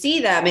when you see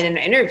them in an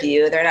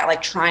interview, they're not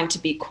like trying to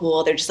be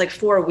cool. They're just like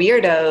four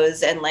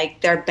weirdos, and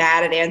like they're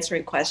bad at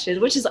answering questions,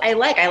 which is I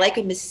like. I like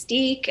a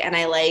mystique, and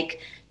I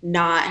like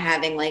not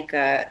having like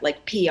a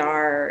like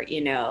PR,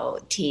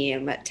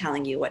 team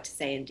telling you what to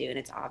say and do, and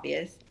it's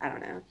obvious. I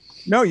don't know.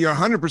 No, you're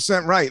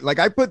 100% right. Like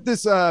I put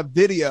this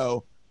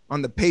video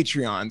on the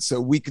Patreon so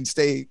we can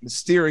stay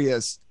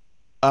mysterious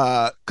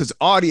because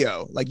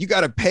audio, like you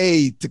got to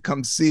pay to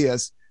come see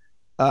us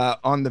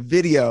on the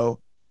video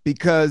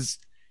because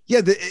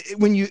yeah,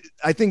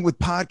 I think with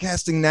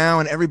podcasting now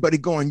and everybody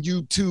going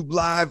YouTube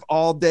live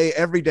all day,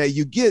 every day,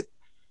 you get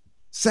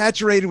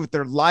saturated with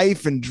their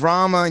life and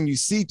drama and you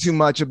see too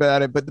much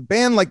about it. But the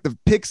band like the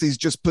Pixies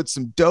just put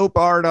some dope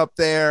art up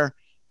there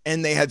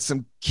and they had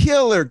some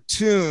killer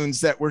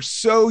tunes that were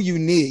so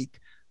unique.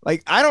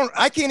 Like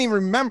I can't even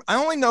remember. I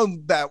only know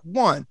that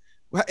one.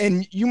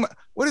 And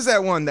what is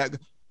that one that,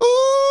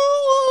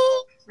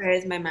 ooh, Where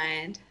is my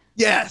mind?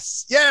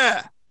 yes,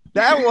 yeah,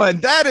 that one,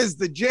 that is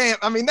the jam.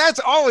 I mean,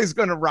 that's always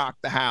going to rock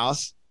the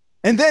house.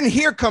 And then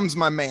Here Comes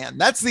My Man.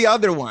 That's the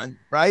other one,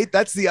 right?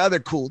 That's the other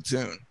cool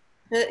tune.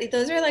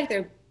 Those are like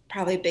their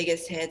probably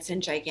biggest hits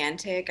and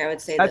gigantic. I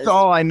would say That's those.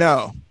 all I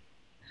know.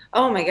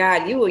 Oh my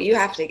God, you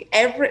have to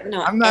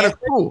I'm not a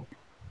fool.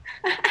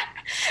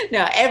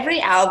 No, every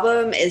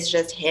album is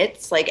just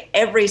hits. Like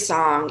every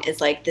song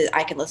is like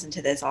I can listen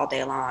to this all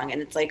day long,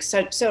 and it's like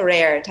so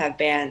rare to have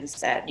bands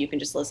that you can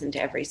just listen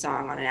to every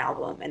song on an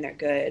album and they're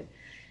good.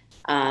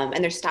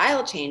 And their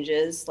style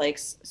changes, like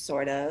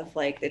sort of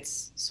like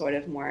it's sort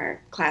of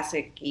more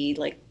classic-y,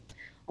 like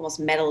almost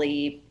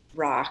metal-y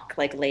rock,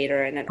 like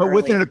later and then But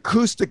with early. an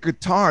acoustic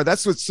guitar,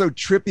 that's what's so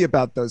trippy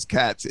about those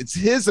cats. It's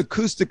his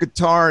acoustic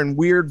guitar and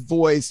weird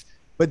voice,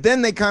 but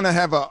then they kind of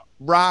have a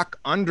rock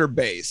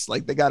underbass,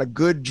 like they got a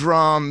good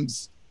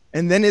drums.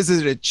 And then is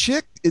it a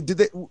chick?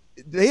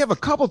 They have a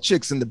couple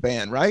chicks in the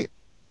band, right?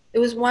 It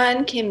was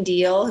one Kim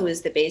Deal who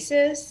is the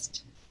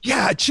bassist.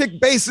 Yeah, a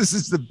chick bassist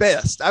is the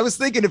best. I was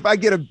thinking if I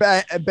get a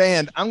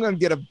band, I'm going to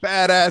get a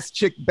badass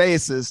chick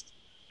bassist.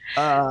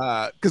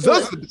 Because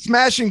those are the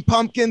Smashing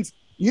Pumpkins.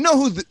 You know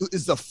who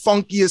is the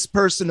funkiest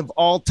person of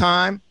all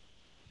time?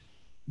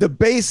 The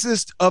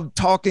bassist of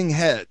Talking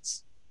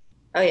Heads.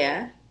 Oh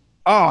yeah.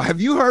 Oh,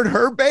 have you heard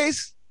her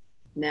bass?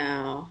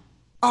 No.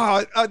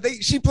 Oh,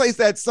 she plays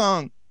that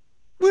song.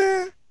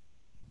 We're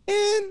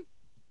in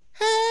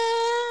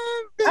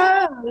heaven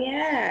Oh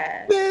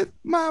yeah. with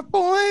my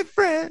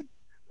boyfriend.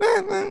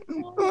 Boyfriend.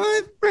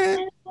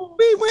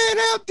 We went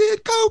out,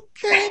 did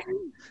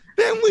cocaine,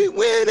 then we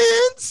went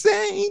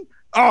insane.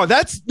 Oh,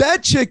 that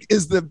chick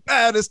is the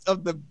baddest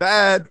of the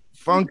bad,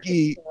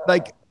 funky,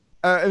 like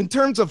in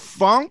terms of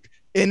funk.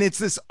 And it's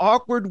this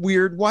awkward,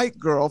 weird white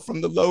girl from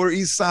the Lower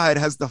East Side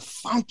has the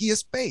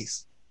funkiest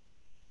bass.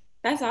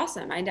 That's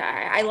awesome.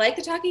 I like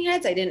the Talking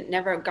Heads. I didn't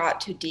never got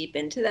too deep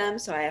into them,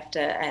 so I have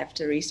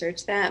to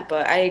research that.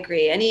 But I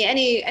agree.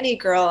 Any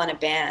girl in a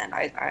band,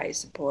 I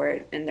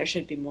support, and there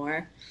should be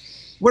more.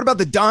 What about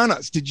the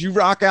Donnas? Did you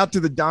rock out to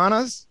the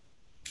Donnas?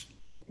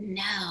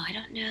 No, I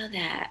don't know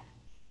that.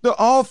 The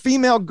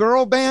all-female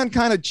girl band,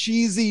 kind of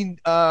cheesy,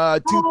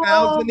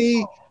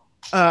 2000-y.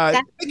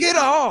 Get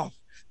off.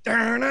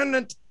 Okay,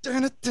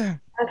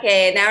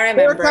 now I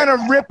remember. They're kind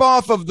of rip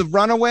off of the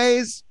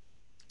Runaways,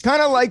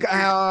 kind of like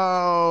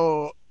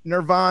how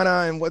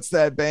Nirvana and what's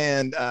that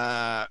band,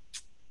 the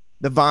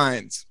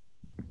Vines.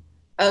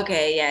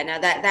 Okay, yeah, now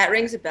that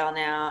rings a bell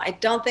now. I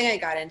don't think I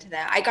got into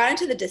that. I got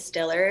into the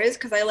Distillers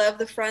because I love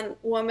the front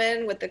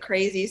woman with the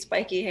crazy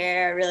spiky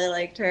hair. I really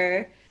liked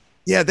her.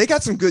 Yeah, they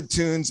got some good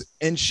tunes,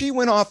 and she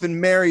went off and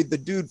married the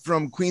dude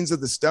from Queens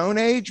of the Stone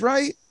Age,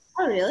 right?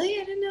 Oh,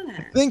 really? I didn't know that.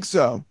 I think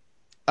so.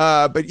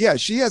 But yeah,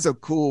 she has a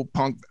cool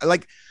punk.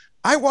 Like,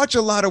 I watch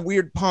a lot of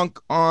weird punk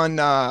on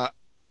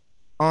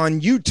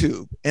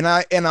YouTube, and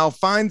I'll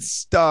find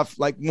stuff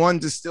like one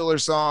Distiller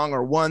song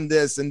or one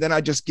this, and then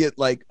I just get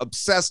like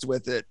obsessed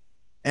with it,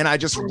 and I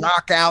just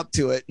rock out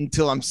to it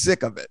until I'm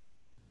sick of it.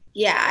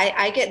 Yeah,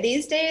 I get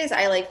these days.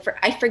 I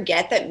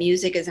forget that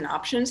music is an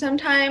option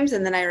sometimes,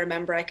 and then I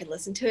remember I could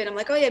listen to it. I'm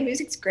like, oh yeah,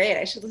 music's great.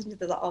 I should listen to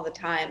this all the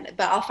time.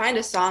 But I'll find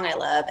a song I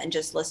love and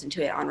just listen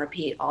to it on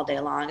repeat all day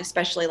long.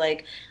 Especially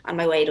like on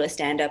my way to a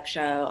stand-up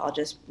show, I'll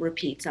just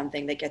repeat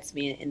something that gets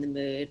me in the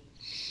mood.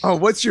 Oh,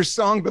 what's your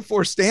song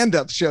before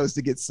stand-up shows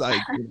to get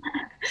psyched?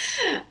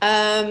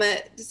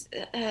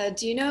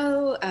 Do you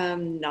know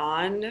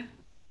Non?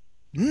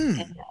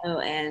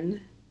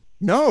 N-O-N?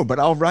 No, but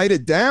I'll write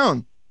it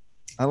down.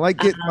 I like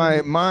getting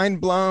my mind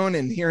blown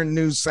and hearing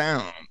new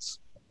sounds.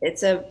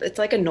 It's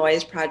like a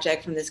noise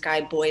project from this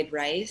guy Boyd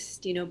Rice.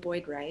 Do you know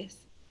Boyd Rice?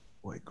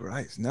 Boyd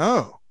Rice?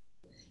 No.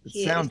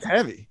 It sounds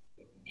heavy.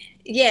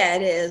 Yeah,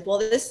 it is. Well,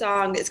 this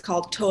song is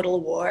called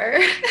Total War,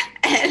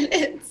 and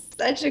it's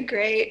such a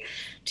great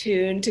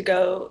tune to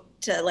go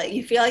to. Like,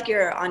 you feel like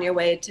you're on your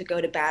way to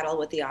go to battle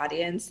with the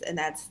audience, and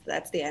that's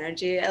the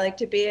energy I like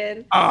to be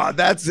in. Oh,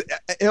 that's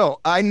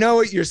ill. I know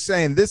what you're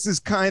saying. This is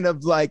kind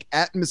of like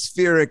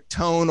atmospheric,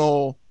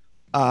 tonal,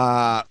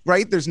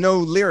 right? There's no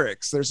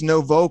lyrics. There's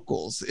no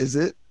vocals, is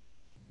it?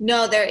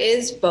 No, there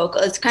is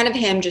vocal. It's kind of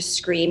him just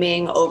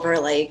screaming over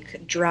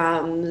like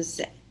drums.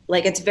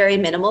 Like, it's very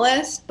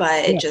minimalist,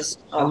 but it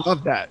just. Oh. I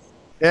love that.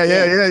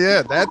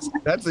 Yeah.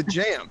 That's a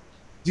jam.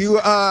 Do you?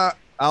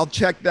 I'll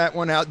check that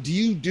one out. Do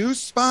you do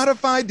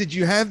Spotify? Did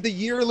you have the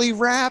yearly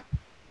wrap?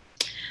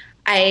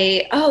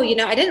 I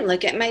didn't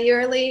look at my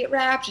yearly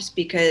wrap just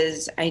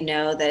because I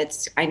know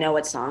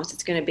what songs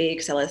it's going to be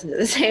because I listen to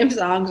the same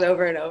songs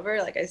over and over,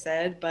 like I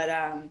said. But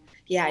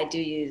yeah, I do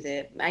use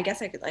it. I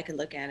guess I could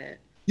look at it.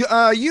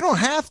 You don't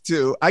have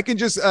to. I can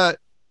just.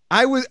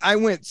 I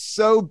went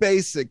so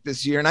basic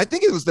this year, and I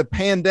think it was the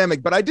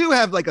pandemic. But I do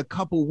have like a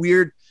couple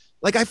weird.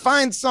 Like, I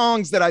find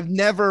songs that I've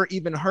never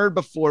even heard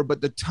before,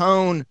 but the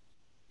tone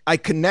I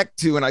connect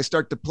to, and I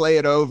start to play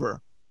it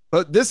over.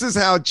 But this is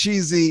how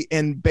cheesy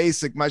and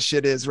basic my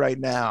shit is right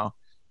now.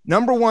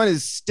 Number one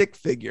is Stick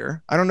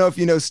Figure. I don't know if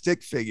you know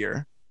Stick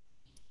Figure.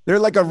 They're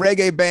like a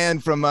reggae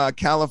band from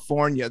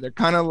California. They're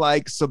kind of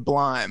like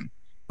Sublime,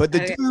 but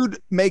the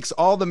dude makes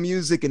all the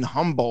music in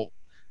Humboldt,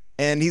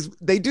 and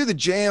they do the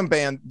jam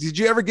band. Did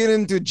you ever get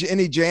into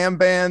any jam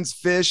bands,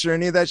 Fish or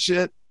any of that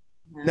shit?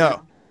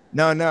 No.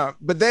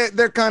 But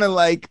they're kind of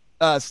like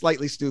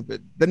Slightly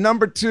Stupid. The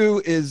number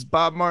two is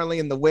Bob Marley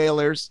and the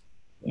Wailers.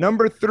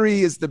 Number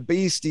three is the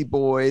Beastie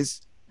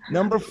Boys.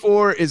 Number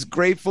four is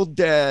Grateful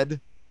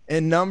Dead.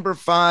 And number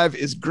five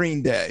is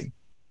Green Day.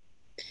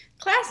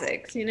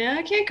 Classics,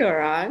 can't go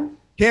wrong.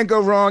 Can't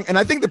go wrong. And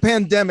I think the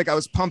pandemic, I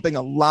was pumping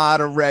a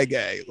lot of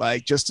reggae,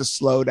 like just to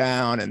slow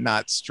down and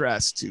not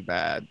stress too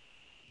bad.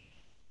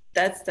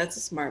 That's a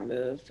smart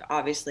move.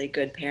 Obviously,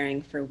 good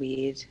pairing for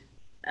weed.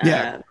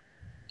 Yeah.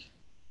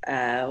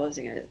 What was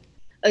I gonna?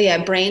 Oh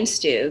yeah, Brain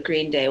Stew,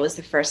 Green Day was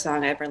the first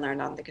song I ever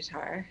learned on the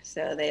guitar.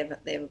 So they have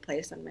a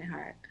place on my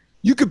heart.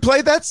 You could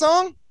play that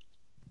song?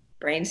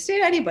 Brain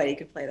Stew? Anybody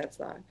could play that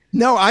song.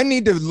 No, I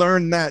need to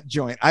learn that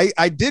joint.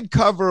 I did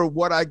cover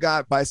What I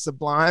Got by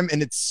Sublime,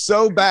 and it's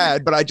so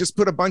bad, but I just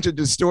put a bunch of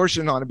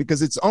distortion on it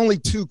because it's only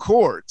 2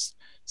 chords.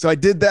 So I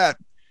did that.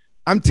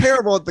 I'm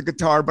terrible at the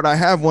guitar, but I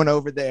have one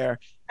over there,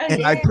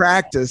 and I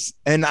practice,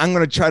 and I'm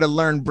going to try to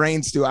learn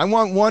Brain Stew. I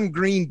want one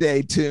Green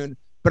Day tune.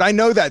 but I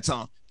know that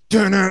song.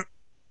 Dun-dun,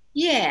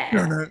 Yeah.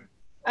 dun-dun,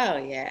 Oh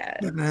yeah.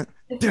 dun-dun,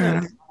 It's no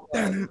dun-dun,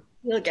 problem. dun-dun.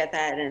 You'll get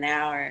that in an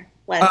hour.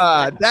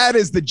 Less. That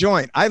is the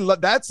joint. I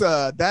love that's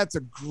a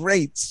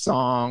great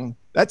song.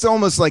 That's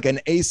almost like an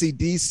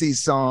AC/DC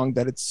song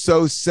that it's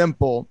so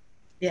simple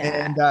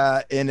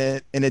Yeah. and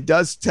it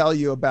does tell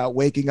you about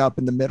waking up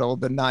in the middle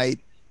of the night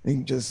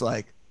and just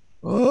like,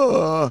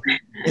 oh,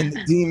 and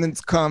the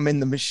demons come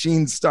and the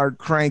machines start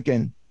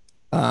cranking.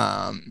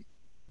 Um,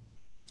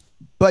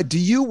 but do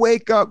you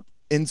wake up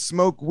and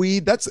smoke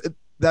weed? That's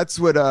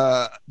what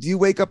do you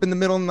wake up in the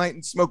middle of the night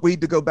and smoke weed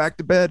to go back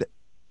to bed?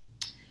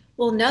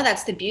 Well, no,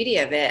 that's the beauty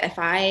of it. If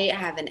I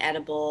have an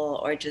edible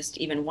or just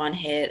even one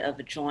hit of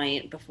a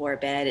joint before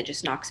bed, it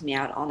just knocks me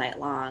out all night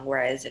long.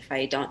 Whereas if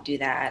I don't do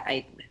that,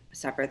 I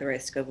suffer the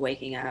risk of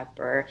waking up,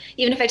 or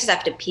even if I just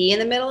have to pee in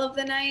the middle of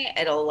the night,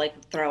 it'll like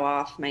throw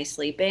off my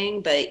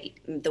sleeping. But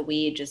the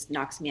weed just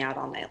knocks me out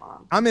all night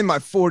long. I'm in my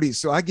 40s,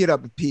 so I get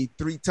up and pee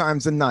 3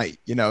 times a night,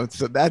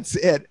 so that's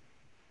it.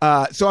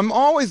 So I'm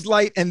always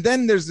light. And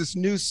then there's this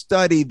new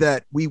study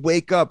that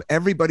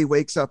everybody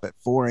wakes up at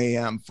 4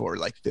 a.m. for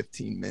like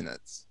 15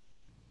 minutes.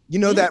 You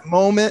know, that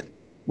moment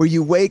where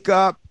you wake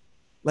up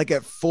like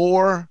at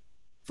 4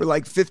 for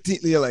like 15,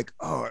 you're like,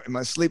 oh, am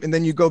I asleep? And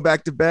then you go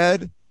back to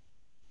bed.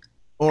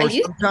 Or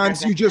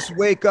sometimes you just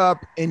wake up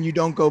and you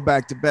don't go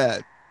back to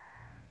bed.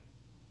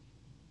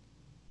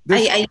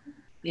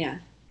 Yeah.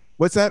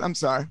 What's that? I'm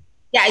sorry.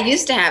 Yeah, I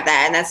used to have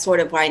that, and that's sort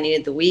of why I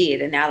needed the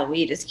weed, and now the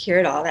weed just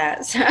cured all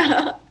that.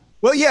 So,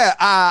 Well,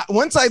 yeah.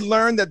 Once I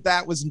learned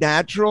that was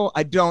natural,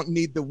 I don't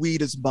need the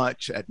weed as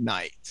much at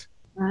night.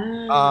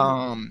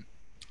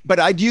 But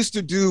I used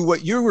to do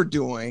what you were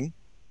doing,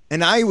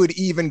 and I would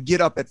even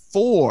get up at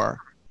 4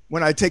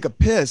 when I take a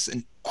piss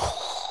and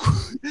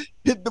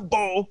hit the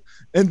bowl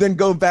and then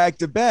go back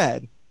to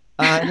bed.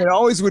 And it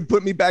always would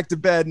put me back to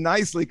bed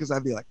nicely because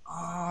I'd be like,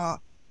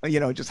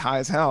 just high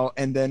as hell.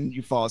 And then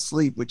you fall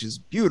asleep, which is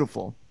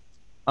beautiful.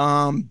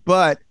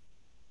 But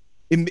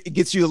it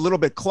gets you a little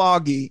bit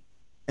cloggy.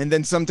 And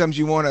then sometimes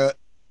you want to.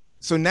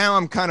 So now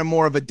I'm kind of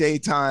more of a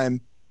daytime.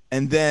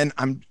 And then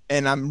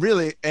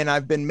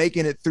I've been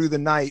making it through the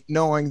night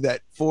knowing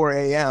that 4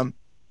 a.m.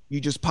 you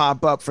just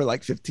pop up for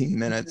like 15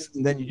 minutes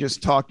and then you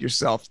just talk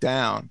yourself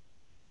down.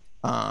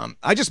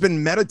 I just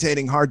been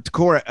meditating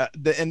hardcore,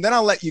 and then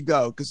I'll let you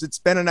go because it's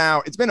been an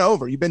hour. It's been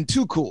over. You've been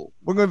too cool.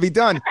 We're going to be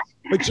done,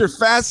 but you're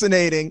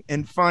fascinating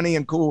and funny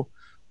and cool.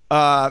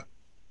 And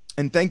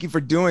thank you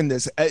for doing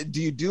this.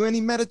 Do you do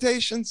any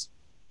meditations?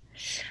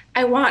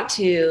 I want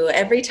to.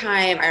 Every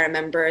time I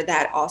remember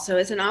that also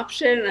is an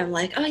option, I'm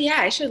like, oh yeah,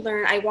 I should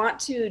learn. I want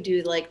to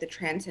do like the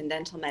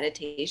transcendental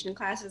meditation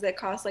classes that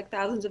cost like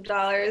thousands of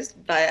dollars,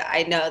 but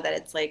I know that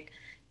it's like,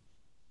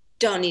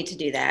 don't need to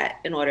do that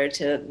in order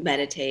to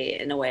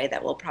meditate in a way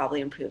that will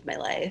probably improve my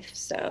life.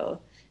 So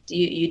do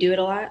you do it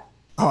a lot?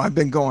 Oh, I've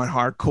been going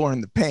hardcore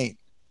in the paint.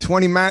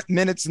 20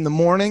 minutes in the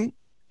morning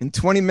and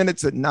 20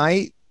 minutes at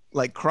night,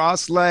 like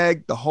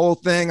cross-legged, the whole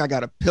thing. I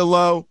got a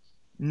pillow,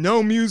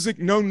 no music,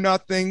 no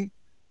nothing,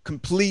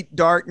 complete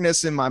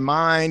darkness in my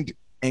mind,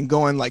 and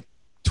going like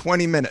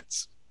 20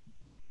 minutes.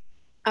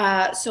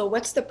 So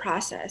what's the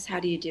process? How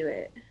do you do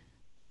it?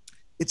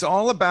 It's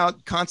all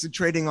about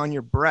concentrating on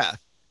your breath.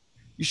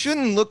 You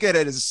shouldn't look at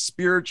it as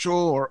spiritual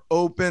or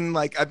open.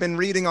 Like I've been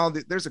reading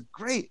there's a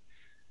great,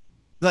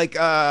 like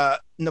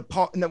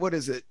Nepal, what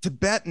is it?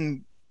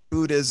 Tibetan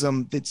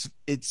Buddhism. It's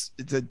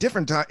a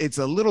different time. It's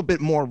a little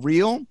bit more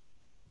real.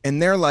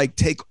 And they're like,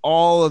 take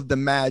all of the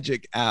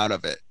magic out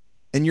of it.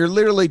 And you're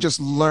literally just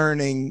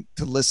learning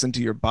to listen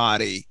to your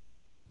body.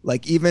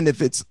 Like even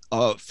if it's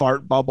a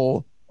fart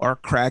bubble or a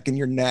crack in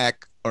your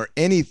neck or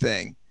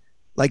anything,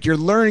 like you're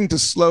learning to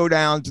slow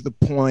down to the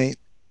point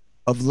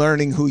of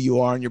learning who you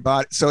are in your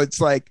body. So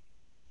it's like,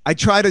 I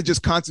try to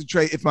just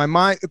concentrate. If my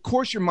mind, of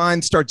course your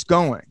mind starts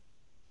going,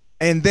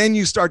 and then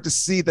you start to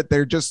see that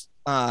they're just,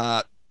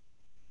 what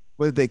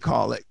do they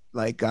call it?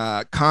 Like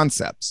thought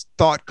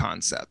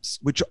concepts,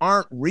 which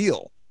aren't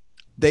real.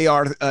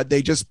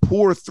 They just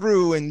pour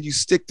through and you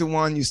stick to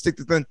one, you stick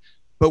to them.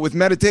 But with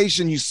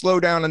meditation, you slow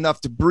down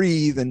enough to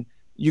breathe and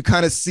you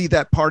kind of see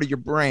that part of your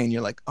brain.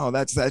 You're like, oh,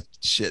 that's that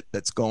shit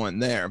that's going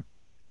there.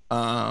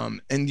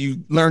 And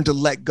you learn to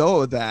let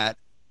go of that.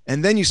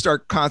 And then you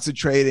start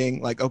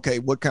concentrating like, okay,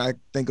 what can I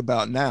think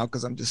about now?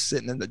 Because I'm just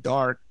sitting in the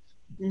dark,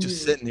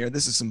 just sitting here.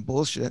 This is some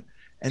bullshit.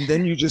 And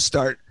then you just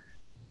start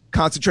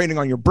concentrating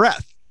on your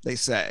breath, they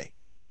say.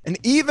 And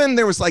even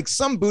there was like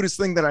some Buddhist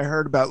thing that I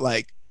heard about,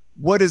 like,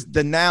 what is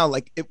the now?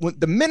 Like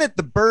the minute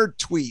the bird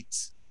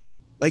tweets,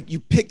 like you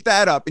pick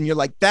that up and you're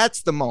like,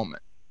 that's the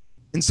moment.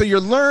 And so you're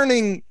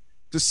learning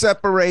to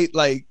separate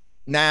like,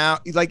 now,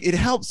 like it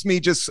helps me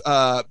just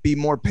be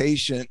more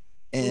patient,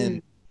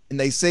 and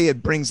they say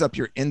it brings up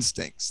your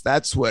instincts.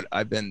 That's what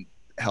I've been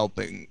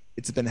helping.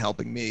 It's been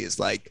helping me is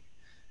like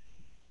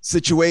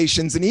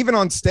situations, and even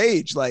on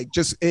stage, like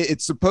just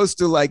it's supposed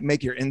to like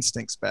make your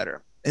instincts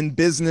better in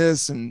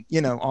business and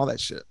all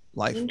that shit.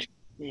 Life.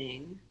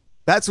 Interesting.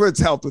 That's what it's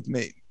helped with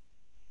me.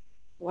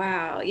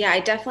 Wow. Yeah,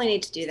 I definitely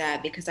need to do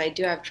that because I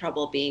do have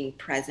trouble being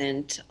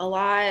present a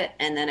lot.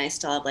 And then I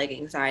still have like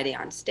anxiety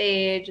on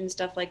stage and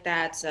stuff like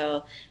that.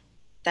 So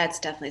that's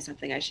definitely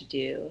something I should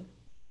do.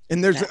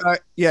 And there's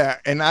yeah,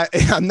 and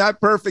I'm not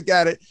perfect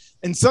at it,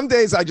 and some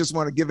days I just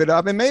want to give it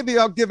up, and maybe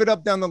I'll give it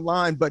up down the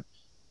line, but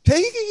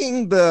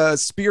taking the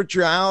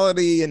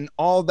spirituality and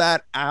all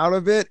that out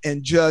of it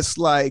and just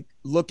like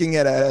looking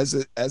at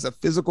it as a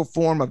physical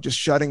form of just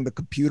shutting the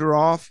computer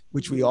off,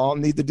 which we all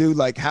need to do.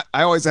 Like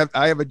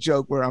I have a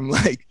joke where I'm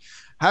like,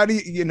 how do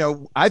you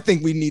know, I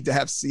think we need to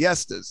have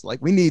siestas. Like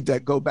we need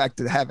to go back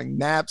to having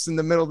naps in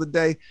the middle of the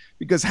day,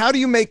 because how do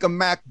you make a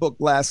MacBook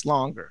last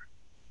longer?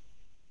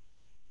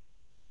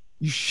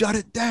 You shut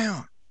it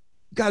down.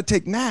 You got to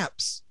take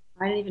naps.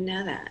 I didn't even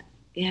know that.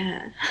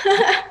 Yeah.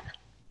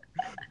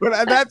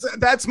 But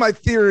that's my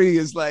theory,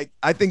 is like,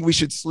 I think we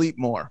should sleep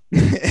more.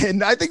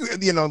 And I think,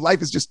 you know,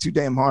 life is just too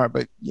damn hard,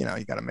 but you know,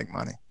 you got to make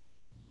money.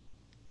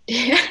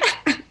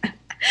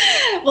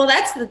 Well,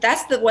 that's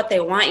what they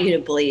want you to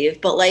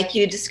believe. But like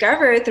you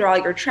discover through all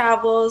your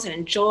travels and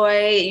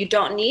enjoy, you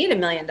don't need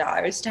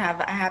 $1,000,000 to have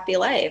a happy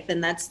life,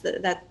 and that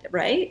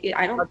right.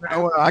 I don't.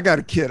 I got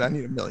a kid. I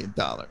need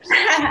 $1,000,000.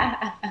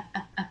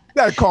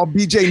 Got to call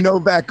BJ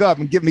Novak up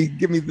and give me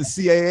the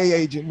CAA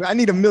agent. I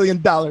need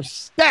 $1,000,000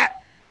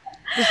 stat.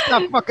 Just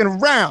stop fucking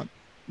around.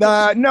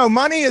 No,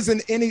 money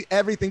isn't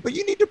everything, but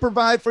you need to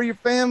provide for your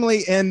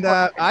family. And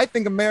I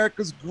think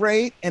America's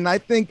great, and I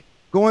think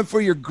going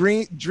for your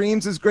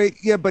dreams is great.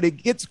 Yeah, but it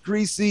gets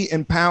greasy,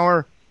 and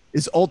power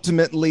is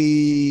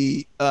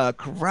ultimately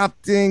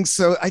corrupting.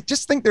 So I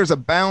just think there's a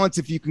balance.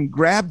 If you can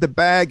grab the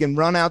bag and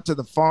run out to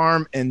the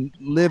farm and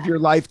live your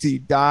life till you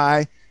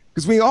die,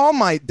 because we all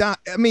might die.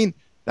 I mean,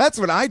 that's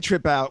what I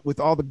trip out with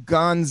all the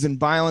guns and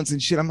violence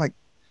and shit. I'm like,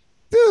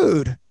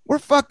 dude, we're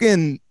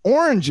fucking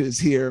oranges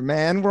here,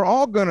 man. We're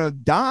all gonna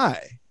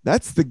die.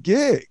 That's the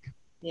gig.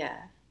 Yeah.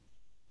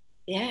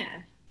 Yeah.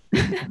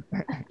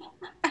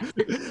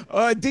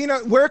 Dina,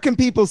 where can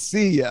people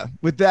see you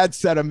with that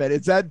sentiment?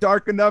 Is that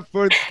dark enough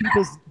for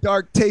people's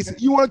dark taste?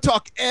 You want to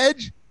talk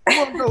edge? You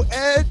want to go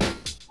edge?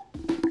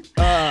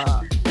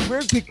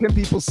 Where can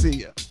people see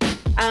you?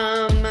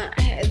 I don't know.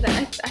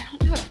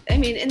 I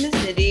mean, in the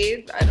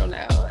city, I don't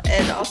know.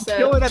 And also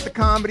kill it at the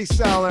Comedy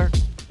Cellar.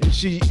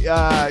 And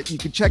you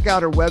can check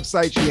out her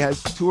website. She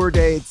has tour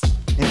dates,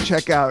 and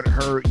check out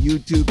her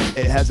YouTube.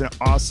 It has an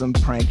awesome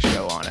prank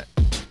show on it.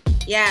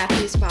 Yeah,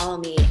 please follow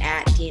me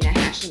at Dina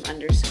Hashem _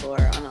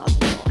 on all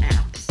the little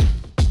apps.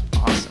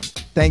 Awesome.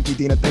 Thank you,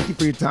 Dina. Thank you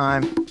for your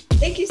time.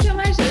 Thank you so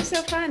much. It was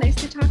so fun. Nice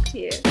to talk to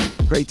you.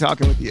 Great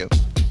talking with you.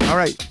 All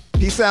right.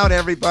 Peace out,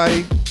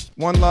 everybody.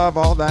 One love,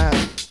 all that.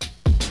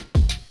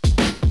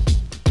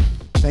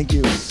 Thank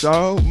you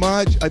so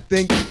much. I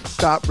think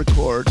stop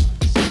record.